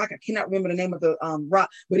mouth of a rock. I cannot remember the name of the rock,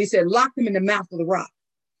 but he said, lock them in the mouth of the rock.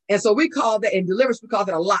 And so we call that, in deliverance, we call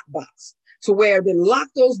that a lockbox, to where they lock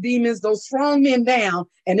those demons, those strong men down,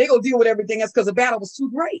 and they go deal with everything else because the battle was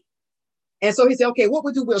too great. And so he said, okay, what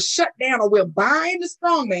we'll do, we'll shut down, or we'll bind the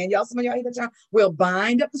strong man. Y'all, some of y'all hear that, John? We'll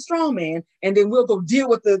bind up the strong man, and then we'll go deal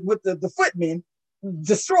with the footmen,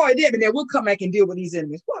 destroy them, and then we'll come back and deal with these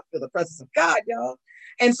enemies. What, for the presence of God, y'all?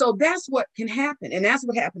 And so that's what can happen. And that's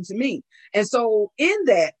what happened to me. And so in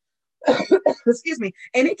that, excuse me,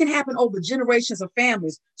 and it can happen over generations of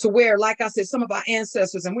families, to where, like I said, some of our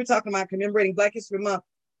ancestors, and we're talking about commemorating Black History Month,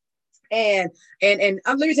 and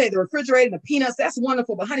let me tell you, the refrigerator and the peanuts, that's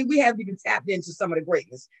wonderful. But honey, we haven't even tapped into some of the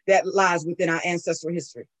greatness that lies within our ancestral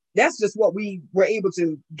history. That's just what we were able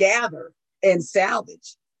to gather and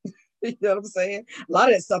salvage. You know what I'm saying? A lot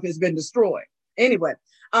of that stuff has been destroyed. Anyway,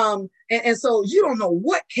 and so you don't know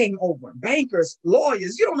what came over. Bankers,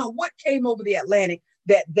 lawyers, you don't know what came over the Atlantic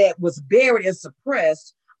that was buried and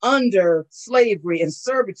suppressed under slavery and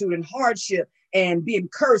servitude and hardship and being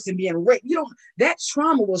cursed and being raped. That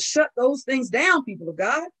trauma will shut those things down, people of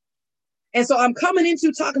God. And so I'm coming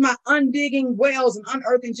into talking about undigging wells and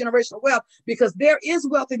unearthing generational wealth, because there is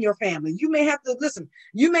wealth in your family. You may have to listen.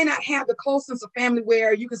 You may not have the closeness of family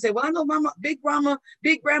where you can say, well, I know mama, big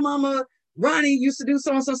grandmama Ronnie used to do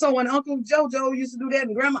so and so, and Uncle Jojo used to do that,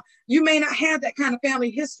 and grandma. You may not have that kind of family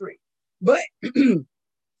history, but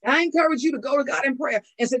I encourage you to go to God in prayer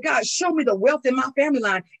and say, God, show me the wealth in my family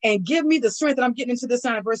line and give me the strength that I'm getting into this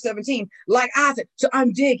sign of verse 17, like Isaac, to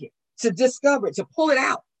undig it, to discover it, to pull it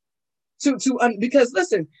out. Because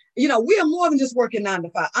listen, we are more than just working 9 to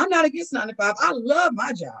 5. I'm not against 9 to 5. I love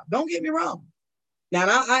my job. Don't get me wrong. Now,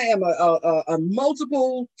 I am a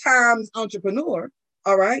multiple times entrepreneur.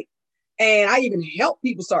 All right. And I even help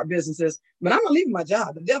people start businesses, but I'm not leaving my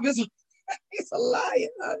job. The devil is it's a lie.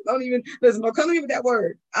 Don't even listen. Don't come to me with that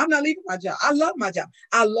word. I'm not leaving my job. I love my job.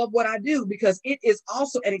 I love what I do, because it is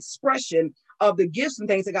also an expression of the gifts and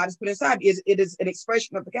things that God has put inside. It is an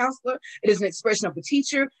expression of the counselor. It is an expression of the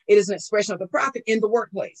teacher. It is an expression of the prophet in the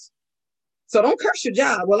workplace. So don't curse your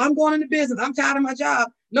job. Well, I'm going into business. I'm tired of my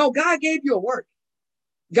job. No, God gave you a work.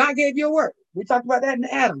 God gave you a work. We talked about that in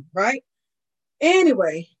Adam, right?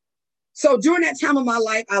 Anyway, so during that time of my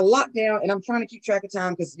life, I locked down, and I'm trying to keep track of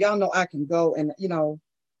time because y'all know I can go and,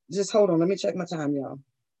 just hold on. Let me check my time, y'all.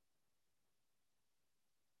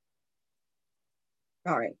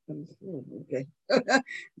 All right. Okay.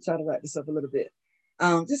 Try to wrap this up a little bit.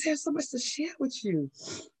 Just have so much to share with you.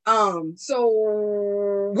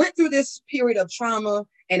 So went through this period of trauma,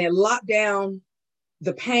 and it locked down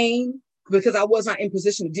the pain, because I was not in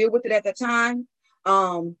position to deal with it at that time.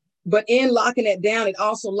 But in locking that down, it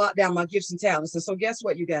also locked down my gifts and talents. And so guess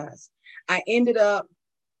what, you guys? I ended up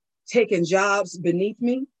taking jobs beneath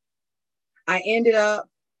me. I ended up,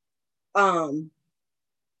 I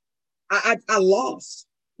lost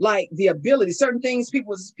like the ability, certain things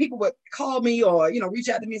people would call me or, reach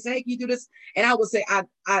out to me and say, hey, can you do this? And I would say, I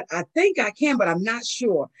think I can, but I'm not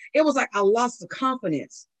sure. It was like I lost the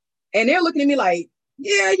confidence. And they're looking at me like,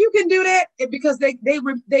 yeah, you can do that. Because they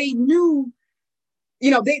knew,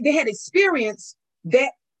 they had experienced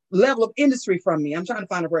that level of industry from me. I'm trying to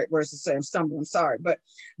find the right words to say. I'm stumbling. I'm sorry. But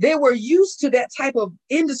they were used to that type of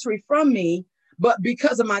industry from me. But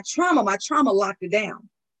because of my trauma locked it down.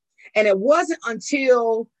 And it wasn't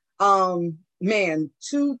until,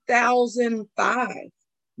 2005,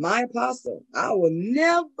 my apostle, I will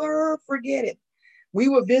never forget it. We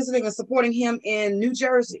were visiting and supporting him in New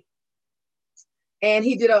Jersey. And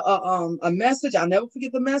he did a message. I'll never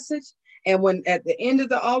forget the message. And when at the end of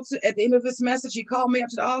the altar, at the end of this message, he called me up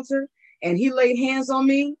to the altar and he laid hands on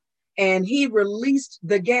me and he released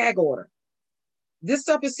the gag order. This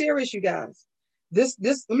stuff is serious, you guys. This,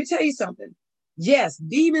 let me tell you something. Yes,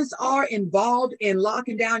 demons are involved in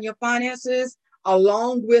locking down your finances,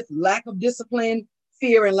 along with lack of discipline,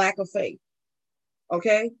 fear, and lack of faith.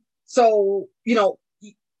 Okay. So,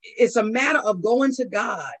 it's a matter of going to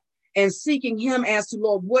God and seeking him as to,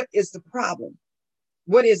 Lord, what is the problem?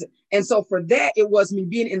 What is it? And so for that, it was me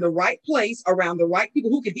being in the right place around the right people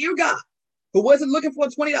who could hear God, who wasn't looking for a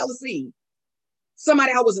 $20 seed.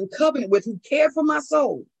 Somebody I was in covenant with who cared for my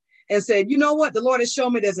soul and said, you know what? The Lord has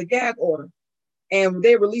shown me there's a gag order. And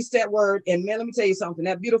they released that word. And man, let me tell you something.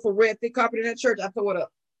 That beautiful red thick carpet in that church, I tore it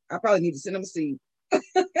up. I probably need to send them a seed. Say,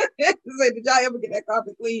 did y'all ever get that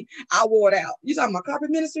carpet clean? I wore it out. You talking about carpet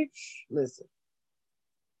ministry? Listen.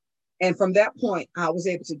 And from that point, I was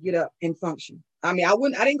able to get up and function. I mean, I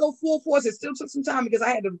didn't go full force. It still took some time because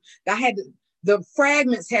the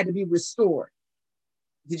fragments had to be restored.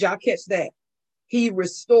 Did y'all catch that? He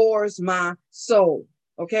restores my soul.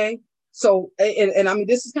 Okay. So, and I mean,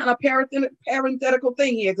 this is kind of parenthetical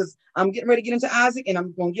thing here because I'm getting ready to get into Isaac and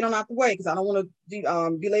I'm going to get on out the way because I don't want to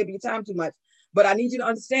belabor your time too much. But I need you to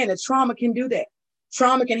understand that trauma can do that.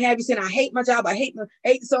 Trauma can have you saying, I hate my job. I hate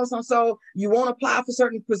so. You won't apply for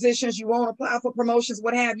certain positions. You won't apply for promotions,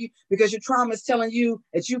 what have you, because your trauma is telling you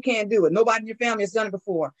that you can't do it. Nobody in your family has done it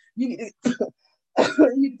before. You need to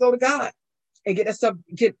go to God and get that stuff,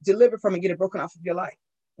 get delivered from it, get it broken off of your life.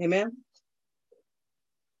 Amen.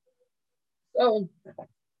 So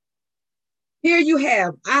here you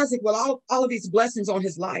have Isaac with all of these blessings on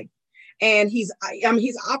his life. And he's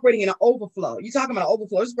operating in an overflow. You're talking about an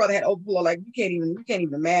overflow. This brother had overflow like you can't even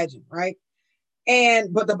imagine, right?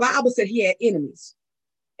 But the Bible said he had enemies.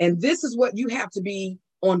 And this is what you have to be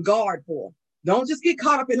on guard for. Don't just get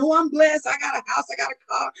caught up in, oh, I'm blessed. I got a house. I got a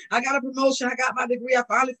car. I got a promotion. I got my degree. I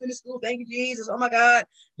finally finished school. Thank you, Jesus. Oh, my God.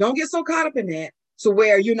 Don't get so caught up in that to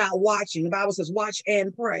where you're not watching. The Bible says watch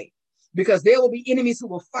and pray. Because there will be enemies who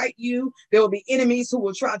will fight you. There will be enemies who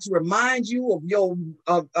will try to remind you of your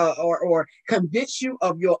or convince you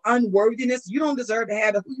of your unworthiness. You don't deserve to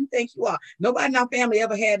have who you think you are. Nobody in our family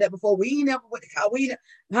ever had that before. We ain't never went to college.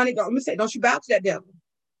 Honey, let me say, don't you bow to that devil.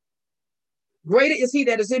 Greater is he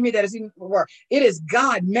that is in me that is in the world. It is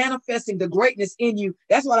God manifesting the greatness in you.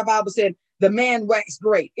 That's why the Bible said the man waxed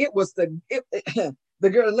great. It was the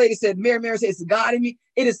lady said, Mary said, it's the God in me.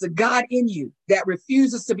 It is the God in you that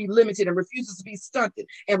refuses to be limited and refuses to be stunted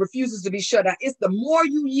and refuses to be shut out. It's the more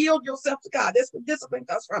you yield yourself to God. That's where discipline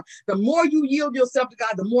comes from. The more you yield yourself to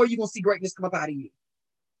God, the more you're going to see greatness come up out of you.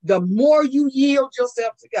 The more you yield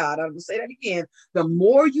yourself to God, I'm going to say that again. The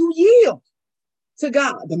more you yield to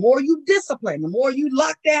God, the more you discipline, the more you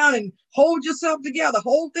lock down and hold yourself together,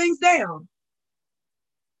 hold things down,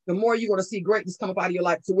 the more you're going to see greatness come up out of your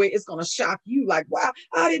life to where it's going to shock you. Like, wow,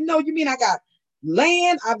 I didn't know. You mean I got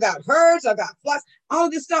land, I've got herds, I've got flocks, all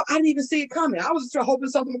of this stuff. I didn't even see it coming. I was just hoping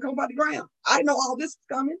something would come up out of the ground. I didn't know all this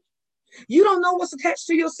was coming. You don't know what's attached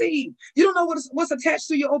to your seed. You don't know what's attached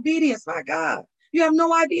to your obedience. My God, you have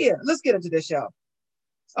no idea. Let's get into this, y'all.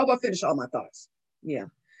 Oh, I'll finish all my thoughts. Yeah.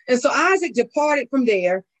 And so Isaac departed from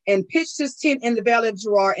there and pitched his tent in the valley of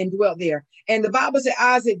Gerar and dwelt there. And the Bible said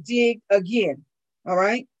Isaac digged again. All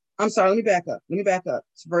right. I'm sorry. Let me back up.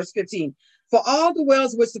 It's verse 15. For all the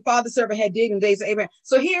wells which the father servant had digged in the days of Abraham.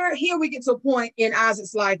 So here we get to a point in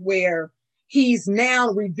Isaac's life where he's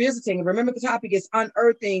now revisiting. Remember, the topic is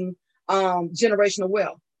unearthing generational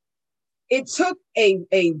wealth. It took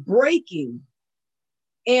a breaking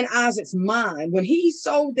in Isaac's mind when he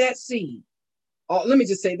sowed that seed. Oh, let me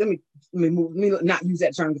just say, let me not use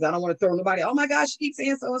that term because I don't want to throw nobody. Oh my gosh, she keeps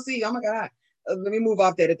saying so and see. Oh my God. Let me move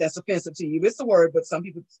off that if that's offensive to you. It's the word, but some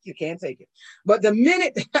people you can't take it. But the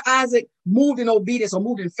minute Isaac moved in obedience or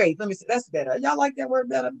moved in faith, let me say that's better. Y'all like that word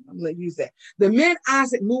better? I'm gonna use that. The minute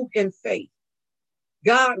Isaac moved in faith,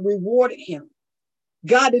 God rewarded him.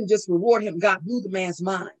 God didn't just reward him, God blew the man's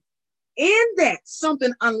mind. In that,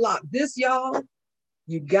 something unlocked. This, y'all,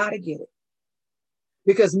 you gotta get it.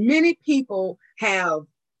 Because many people have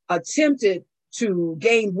attempted to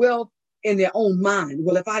gain wealth in their own mind.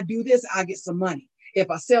 Well, if I do this, I get some money. If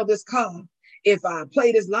I sell this car, if I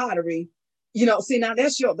play this lottery, see, now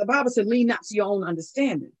the Bible said, lean not to your own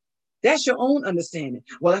understanding. That's your own understanding.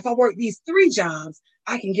 Well, if I work these 3 jobs,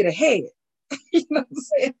 I can get ahead. You know what I'm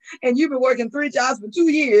saying? And you've been working 3 jobs for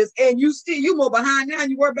 2 years and you more behind now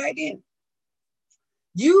and you work back in.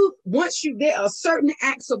 There are certain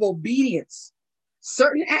acts of obedience,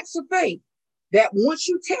 certain acts of faith that once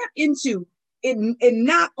you tap into, it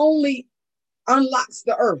not only unlocks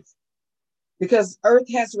the earth, because earth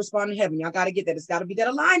has to respond to heaven. Y'all got to get that. It's got to be that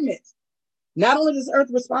alignment. Not only does earth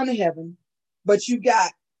respond to heaven, but you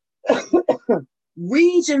got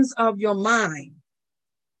regions of your mind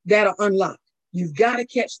that are unlocked. You've got to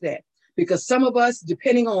catch that, because some of us,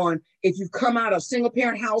 depending on if you've come out of single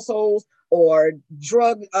parent households or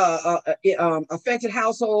drug affected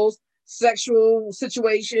households, sexual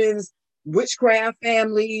situations, witchcraft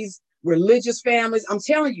families, religious families. I'm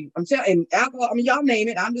telling and alcohol, y'all name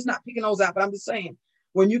it. I'm just not picking those out, but I'm just saying,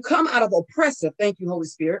 when you come out of oppressive, thank you, Holy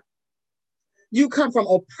Spirit, you come from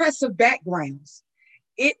oppressive backgrounds.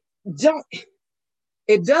 It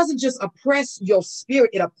doesn't just oppress your spirit,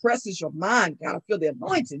 it oppresses your mind. God, I feel the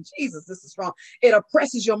anointing. Jesus, this is strong. It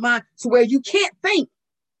oppresses your mind to where you can't think.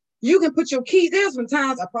 You can put your key. There's been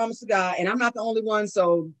times, I promise to God, and I'm not the only one,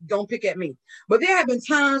 so don't pick at me. But there have been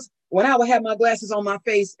times when I would have my glasses on my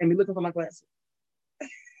face and be looking for my glasses.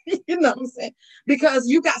 You know what I'm saying? Because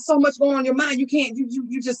you got so much going on in your mind, you can't,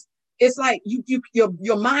 you just, it's like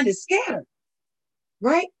your mind is scattered,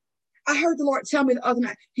 right? I heard the Lord tell me the other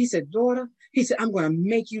night, he said, daughter, he said, I'm going to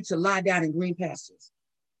make you to lie down in green pastures.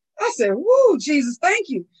 I said, woo, Jesus, thank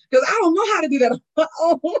you. Because I don't know how to do that.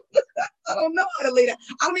 I don't know how to lay down.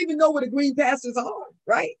 I don't even know what the green pastures are,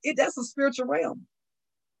 right? That's a spiritual realm.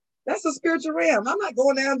 That's a spiritual realm. I'm not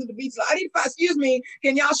going down to the beach. I need to, excuse me,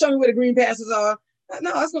 can y'all show me where the green pastures are?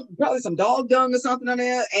 No, that's probably some dog dung or something on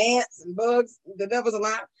there, ants and bugs. The devil's a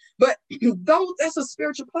lie. But that's a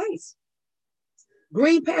spiritual place.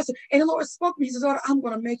 Green pastures. And the Lord spoke to me. He says, daughter, I'm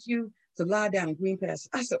going to make you to lie down in green pastures.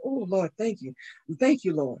 I said, oh, Lord, thank you. Thank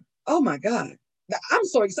you, Lord. Oh, my God. Now, I'm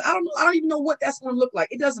so excited. I don't even know what that's going to look like.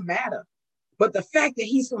 It doesn't matter. But the fact that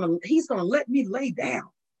he's going to let me lay down,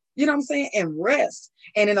 you know what I'm saying, and rest.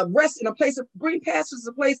 And in a place of green pastures is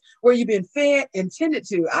a place where you've been fed and tended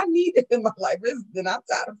to. I need it in my life. Then I'm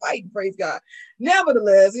tired of fighting, praise God.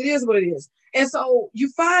 Nevertheless, it is what it is. And so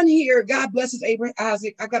you find here, God blesses Abraham,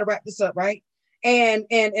 Isaac. I got to wrap this up, right? And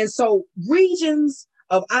so regions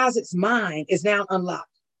of Isaac's mind is now unlocked.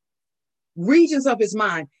 Regions of his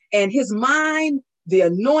mind. And his mind, the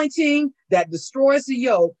anointing that destroys the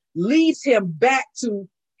yoke, leads him back to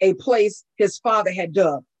a place his father had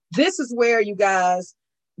dug. This is where, you guys,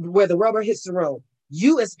 where the rubber hits the road.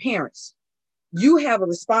 You as parents, you have a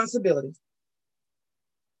responsibility.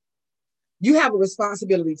 You have a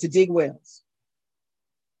responsibility to dig wells.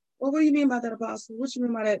 Well, what do you mean by that, Apostle? What do you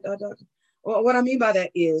mean by that, Doctor? Well, what I mean by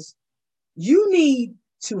that is you need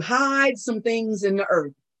to hide some things in the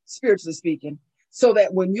earth, spiritually speaking, so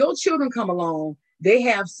that when your children come along, they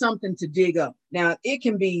have something to dig up. Now, it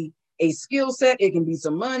can be a skill set. It can be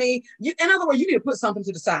some money. In other words, you need to put something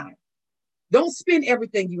to the side. Don't spend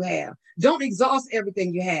everything you have. Don't exhaust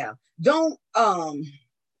everything you have. Don't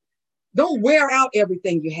wear out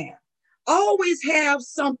everything you have. Always have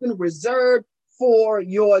something reserved for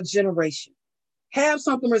your generation. Have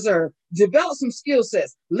something reserved. Develop some skill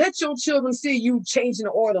sets. Let your children see you changing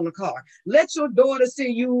the oil on the car. Let your daughter see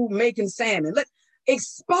you making salmon.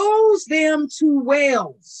 Expose them to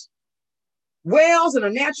wells. Wells, in a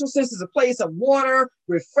natural sense, is a place of water,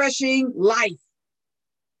 refreshing life,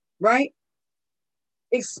 right?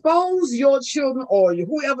 Expose your children or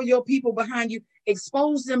whoever your people behind you,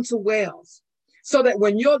 expose them to wells, so that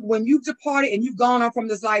when you've departed and you've gone on from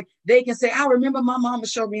this life, they can say, I remember my mama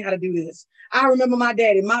showed me how to do this. I remember my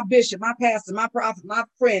daddy, my bishop, my pastor, my prophet, my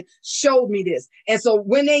friend showed me this. And so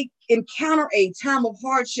when they encounter a time of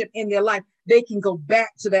hardship in their life, they can go back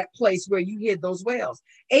to that place where you hid those wells.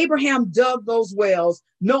 Abraham dug those wells,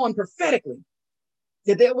 knowing prophetically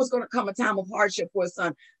that there was going to come a time of hardship for his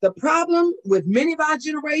son. The problem with many of our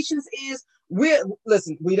generations is we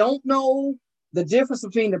don't know The difference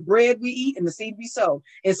between the bread we eat and the seed we sow.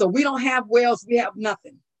 And so we don't have wells, we have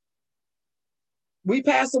nothing. We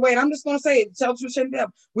pass away, and I'm just going to say it, tell the truth,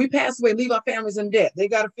 we pass away, leave our families in debt. They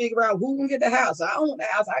got to figure out who can get the house. I own the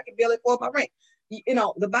house, I can barely afford my rent. You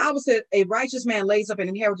know, the Bible said a righteous man lays up an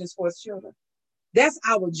inheritance for his children. That's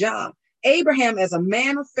our job. Abraham, as a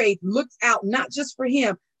man of faith, looked out not just for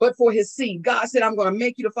him, but for his seed. God said, I'm going to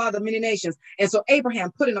make you the father of many nations. And so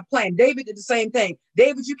Abraham put in a plan. David did the same thing.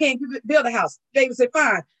 David, you can't build a house. David said,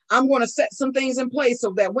 fine, I'm going to set some things in place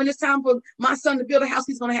so that when it's time for my son to build a house,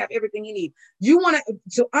 he's going to have everything he needs. You want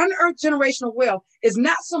to unearth generational wealth is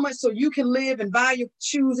not so much so you can live and buy your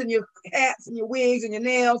shoes and your hats and your wigs and your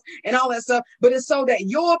nails and all that stuff, but it's so that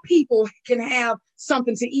your people can have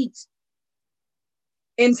something to eat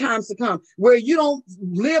in times to come, where you don't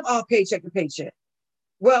live off paycheck to paycheck.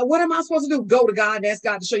 Well, what am I supposed to do? Go to God and ask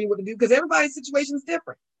God to show you what to do, because everybody's situation is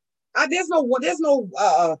different. There's no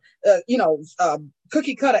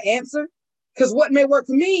cookie cutter answer, because what may work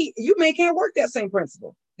for me, you can't work that same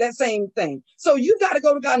principle, that same thing. So you got to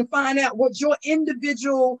go to God and find out what your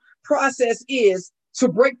individual process is to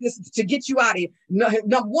break this, to get you out of here.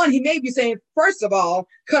 Number one, he may be saying, first of all,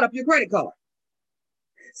 cut up your credit card.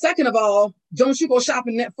 Second of all, don't you go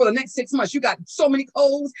shopping for the next 6 months. You got so many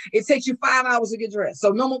clothes, it takes you 5 hours to get dressed.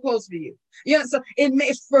 So no more clothes for you. You know, so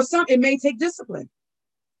for some, it may take discipline.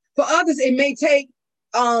 For others, it may take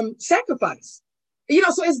sacrifice. You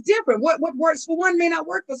know, so it's different. What works for one may not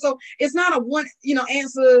work for. So it's not a one,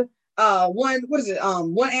 answer,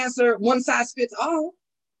 one answer, one size fits all.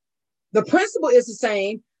 The principle is the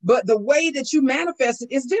same, but the way that you manifest it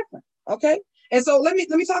is different. Okay. And so let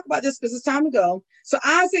me talk about this, because it's time to go. So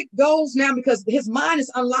Isaac goes now because his mind is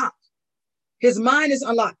unlocked. His mind is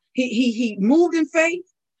unlocked. He moved in faith.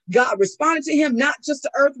 God responded to him, not just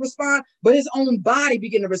the earth respond, but his own body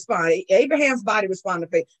began to respond. Abraham's body responded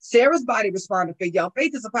to faith. Sarah's body responded to faith. Y'all,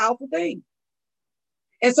 faith is a powerful thing.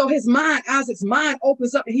 And so Isaac's mind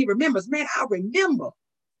opens up and he remembers, man, I remember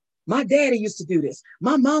my daddy used to do this.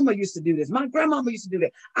 My mama used to do this. My grandmama used to do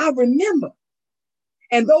that. I remember.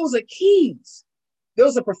 And those are keys.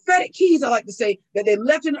 Those are prophetic keys, I like to say, that they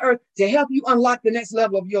left in the earth to help you unlock the next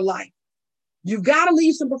level of your life. You've got to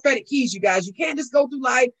leave some prophetic keys, you guys. You can't just go through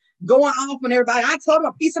life going off on everybody. I told them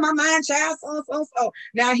a piece of my mind, child, so.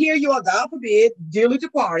 Now here you are, God forbid, dearly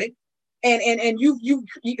departed, and you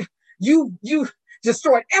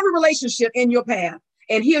destroyed every relationship in your path.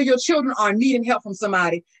 And here your children are needing help from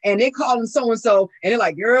somebody, and they calling so-and-so, and they're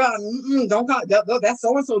like, girl, don't call that's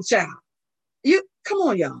so-and-so child. Come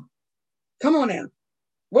on, y'all. Come on now.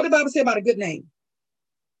 What did the Bible say about a good name?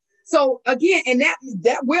 So again, and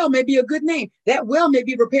that well may be a good name. That well may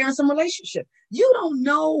be repairing some relationship. You don't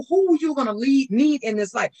know who you're going to need in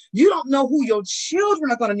this life. You don't know who your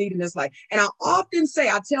children are going to need in this life. And I often say,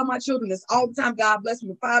 I tell my children this all the time. God bless me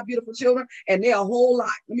with 5 beautiful children, and they're a whole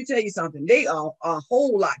lot. Let me tell you something. They are a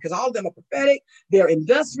whole lot, because all of them are prophetic. They're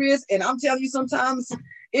industrious. And I'm telling you, sometimes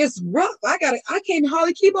it's rough. I can't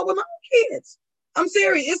hardly keep up with my own kids. I'm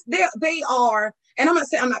serious. They are, and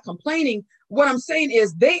I'm not complaining. What I'm saying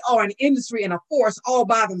is they are an industry and a force all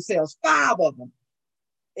by themselves, 5 of them.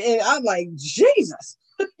 And I'm like, Jesus.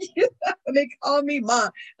 They call me mom.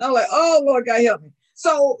 I'm like, oh, Lord, God help me.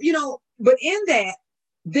 So, but in that,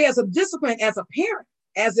 there's a discipline as a parent,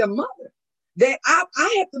 as a mother, that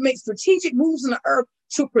I have to make strategic moves in the earth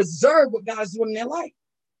to preserve what God is doing in their life.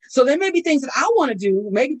 So there may be things that I want to do,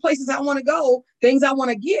 maybe places I want to go, things I want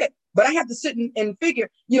to get, but I have to sit and figure,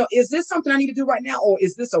 is this something I need to do right now, or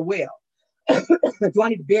is this a well? Do I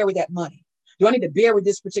need to bury that money? Do I need to bury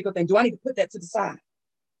this particular thing? Do I need to put that to the side?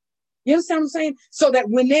 You understand what I'm saying? So that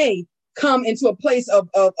when they come into a place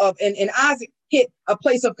and Isaac hit a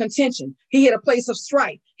place of contention, he hit a place of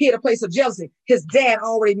strife, he hit a place of jealousy. His dad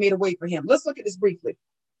already made a way for him. Let's look at this briefly.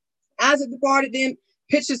 Isaac departed, then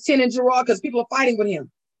pitched his tent in Gerar because people are fighting with him.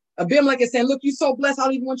 Abimelech is saying, look, you're so blessed, I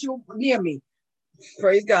don't even want you near me.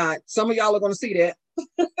 Praise God. Some of y'all are going to see that.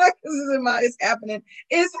 It's happening.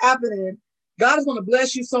 It's happening. God is going to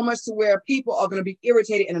bless you so much to where people are going to be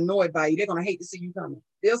irritated and annoyed by you. They're going to hate to see you coming.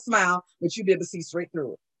 They'll smile, but you be able to see straight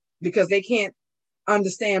through it, because they can't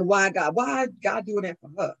understand why God doing that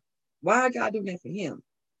for her? Why God doing that for him?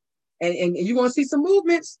 And you want to see some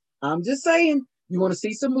movements. I'm just saying, you want to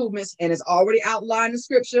see some movements, and it's already outlined in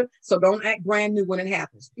scripture. So don't act brand new when it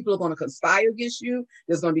happens. People are going to conspire against you.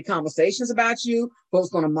 There's going to be conversations about you. Folks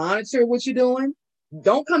going to monitor what you're doing.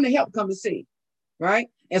 Don't come to help, come to see. Right?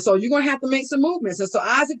 And so you're going to have to make some movements. And so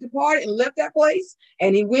Isaac departed and left that place,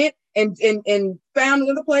 and he went and found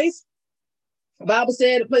another place. The Bible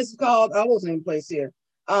said the place is called, I wasn't in place here.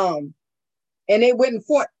 And they went and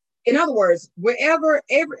fought In other words, everywhere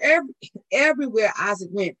Isaac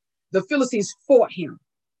went, the Philistines fought him.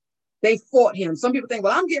 They fought him. Some people think,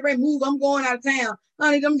 well, I'm getting ready to move. I'm going out of town.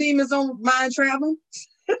 Honey, them demons don't mind traveling.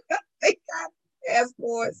 They got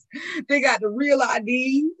passports. They got the real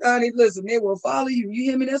ID. Honey, listen, they will follow you. You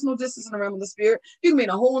hear me? There's no distance in the realm of the spirit. You can be in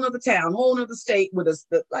a whole other town, whole other state with us.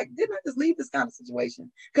 Like, didn't I just leave this kind of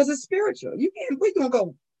situation? Because it's spiritual. You can't, we're going to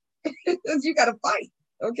go. You got to fight.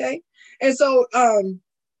 Okay. And so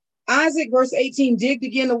Isaac, verse 18, digged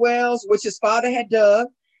again the wells which his father had dug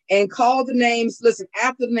and called the names, listen,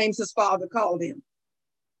 after the names his father called him.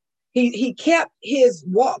 He kept his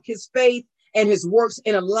walk, his faith, and his works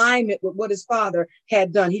in alignment with what his father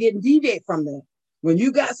had done. He didn't deviate from that. When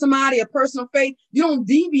you got somebody, a person of faith, you don't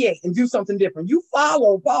deviate and do something different. You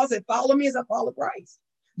follow. Paul said, follow me as I follow Christ.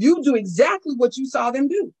 You do exactly what you saw them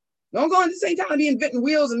do. Don't go into the same time to be inventing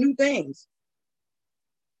wheels and new things.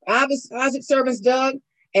 Isaac's servants dug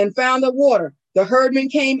and found the water. The herdmen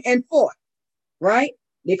came and fought, right?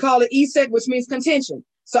 They call it Esek, which means contention.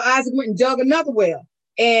 So Isaac went and dug another well,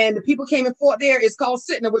 and the people came and fought there. It's called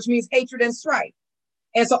Sitnah, which means hatred and strife.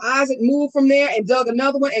 And so Isaac moved from there and dug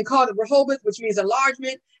another one and called it Rehoboth, which means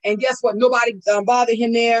enlargement. And guess what? Nobody bothered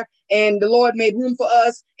him there. And the Lord made room for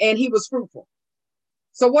us, and he was fruitful.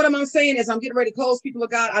 So what am I saying is I'm getting ready to close, people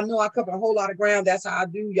of God. I know I covered a whole lot of ground. That's how I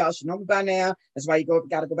do. Y'all should know me by now. That's why you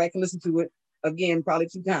got to go back and listen to it again, probably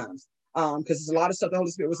 2 times, because there's a lot of stuff the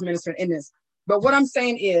Holy Spirit was ministering in this. But what I'm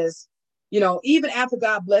saying is, even after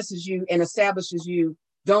God blesses you and establishes you,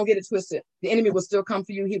 don't get it twisted. The enemy will still come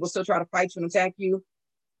for you. He will still try to fight you and attack you.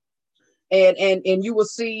 And you will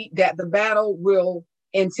see that the battle will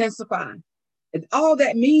intensify. And all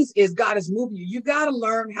that means is God is moving you. You got to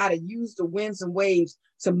learn how to use the winds and waves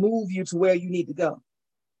to move you to where you need to go.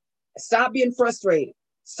 Stop being frustrated.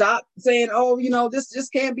 Stop saying, oh, this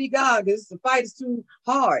just can't be God because the fight is too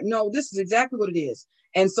hard. No, this is exactly what it is.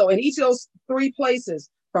 And so in each of those 3 places,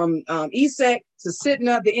 from Esek to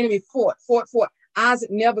Sitnah, the enemy fought.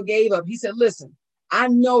 Isaac never gave up. He said, listen, I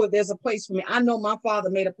know that there's a place for me. I know my father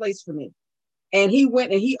made a place for me. And he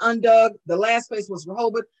went and he undug. The last place was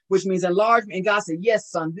Rehoboth, which means enlargement. And God said, yes,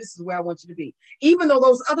 son, this is where I want you to be. Even though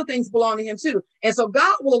those other things belong to him too. And so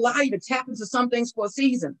God will allow you to tap into some things for a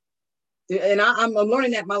season. And I'm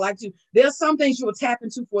learning that in my life too. There's some things you will tap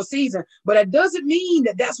into for a season, but it doesn't mean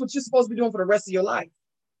that that's what you're supposed to be doing for the rest of your life.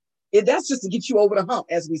 That's just to get you over the hump,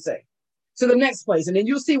 as we say, to the next place. And then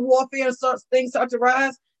you'll see warfare and things start to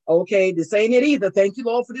rise. Okay, this ain't it either. Thank you,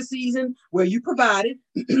 Lord, for this season where you provided,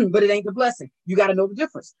 but it ain't the blessing. You got to know the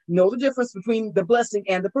difference. Know the difference between the blessing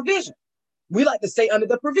and the provision. We like to stay under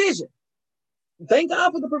the provision. Thank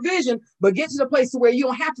God for the provision, but get to the place where you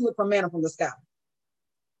don't have to look for manna from the sky.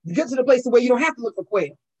 Get to the place where you don't have to look for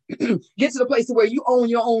quail. Get to the place where you own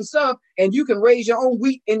your own stuff and you can raise your own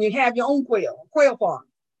wheat and you have your own quail farm.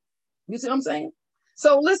 You see what I'm saying?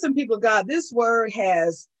 So listen, people of God, this word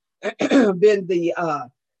has been the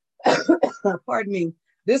pardon me.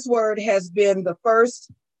 This word has been the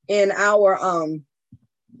first in our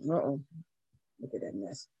look at that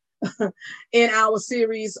mess. In our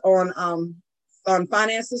series on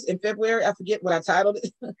finances in February. I forget what I titled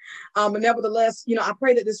it. But nevertheless, I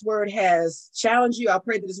pray that this word has challenged you. I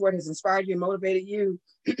pray that this word has inspired you and motivated you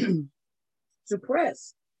to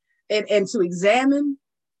press and to examine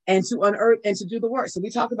and to unearth and to do the work. So we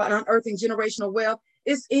talk about unearthing generational wealth.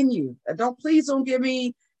 It's in you. Please don't give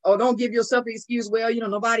me or don't give yourself the excuse, well,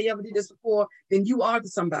 nobody ever did this before. Then you are to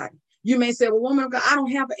somebody. You may say, well, woman of God, I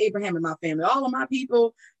don't have an Abraham in my family. All of my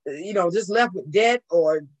people, just left with debt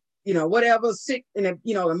or, whatever, sick, and,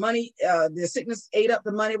 the money, the sickness ate up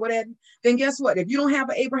the money, whatever. Then guess what? If you don't have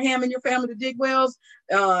an Abraham in your family to dig wells,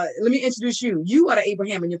 let me introduce you. You are the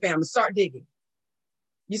Abraham in your family. Start digging.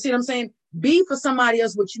 You see what I'm saying? Be for somebody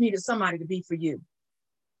else what you needed somebody to be for you,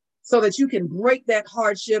 so that you can break that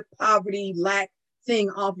hardship, poverty, lack thing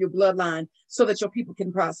off your bloodline so that your people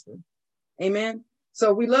can prosper. Amen.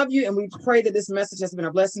 So we love you and we pray that this message has been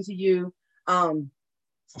a blessing to you.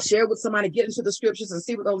 Share with somebody, get into the scriptures and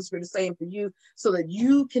see what the Holy Spirit is saying for you so that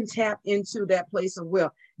you can tap into that place of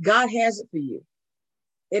wealth. God has it for you.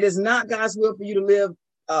 It is not God's will for you to live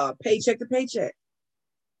paycheck to paycheck.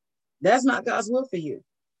 That's not God's will for you.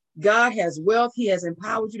 God has wealth. He has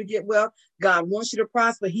empowered you to get wealth. God wants you to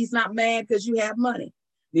prosper. He's not mad because you have money.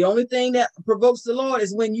 The only thing that provokes the Lord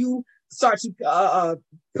is when you start to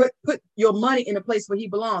put your money in a place where he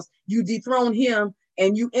belongs. You dethrone him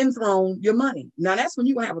and you enthrone your money. Now that's when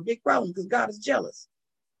you're going to have a big problem because God is jealous.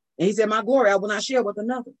 And he said, my glory, I will not share with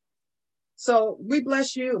another. So we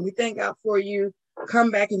bless you and we thank God for you.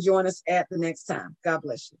 Come back and join us at the next time. God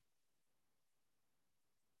bless you.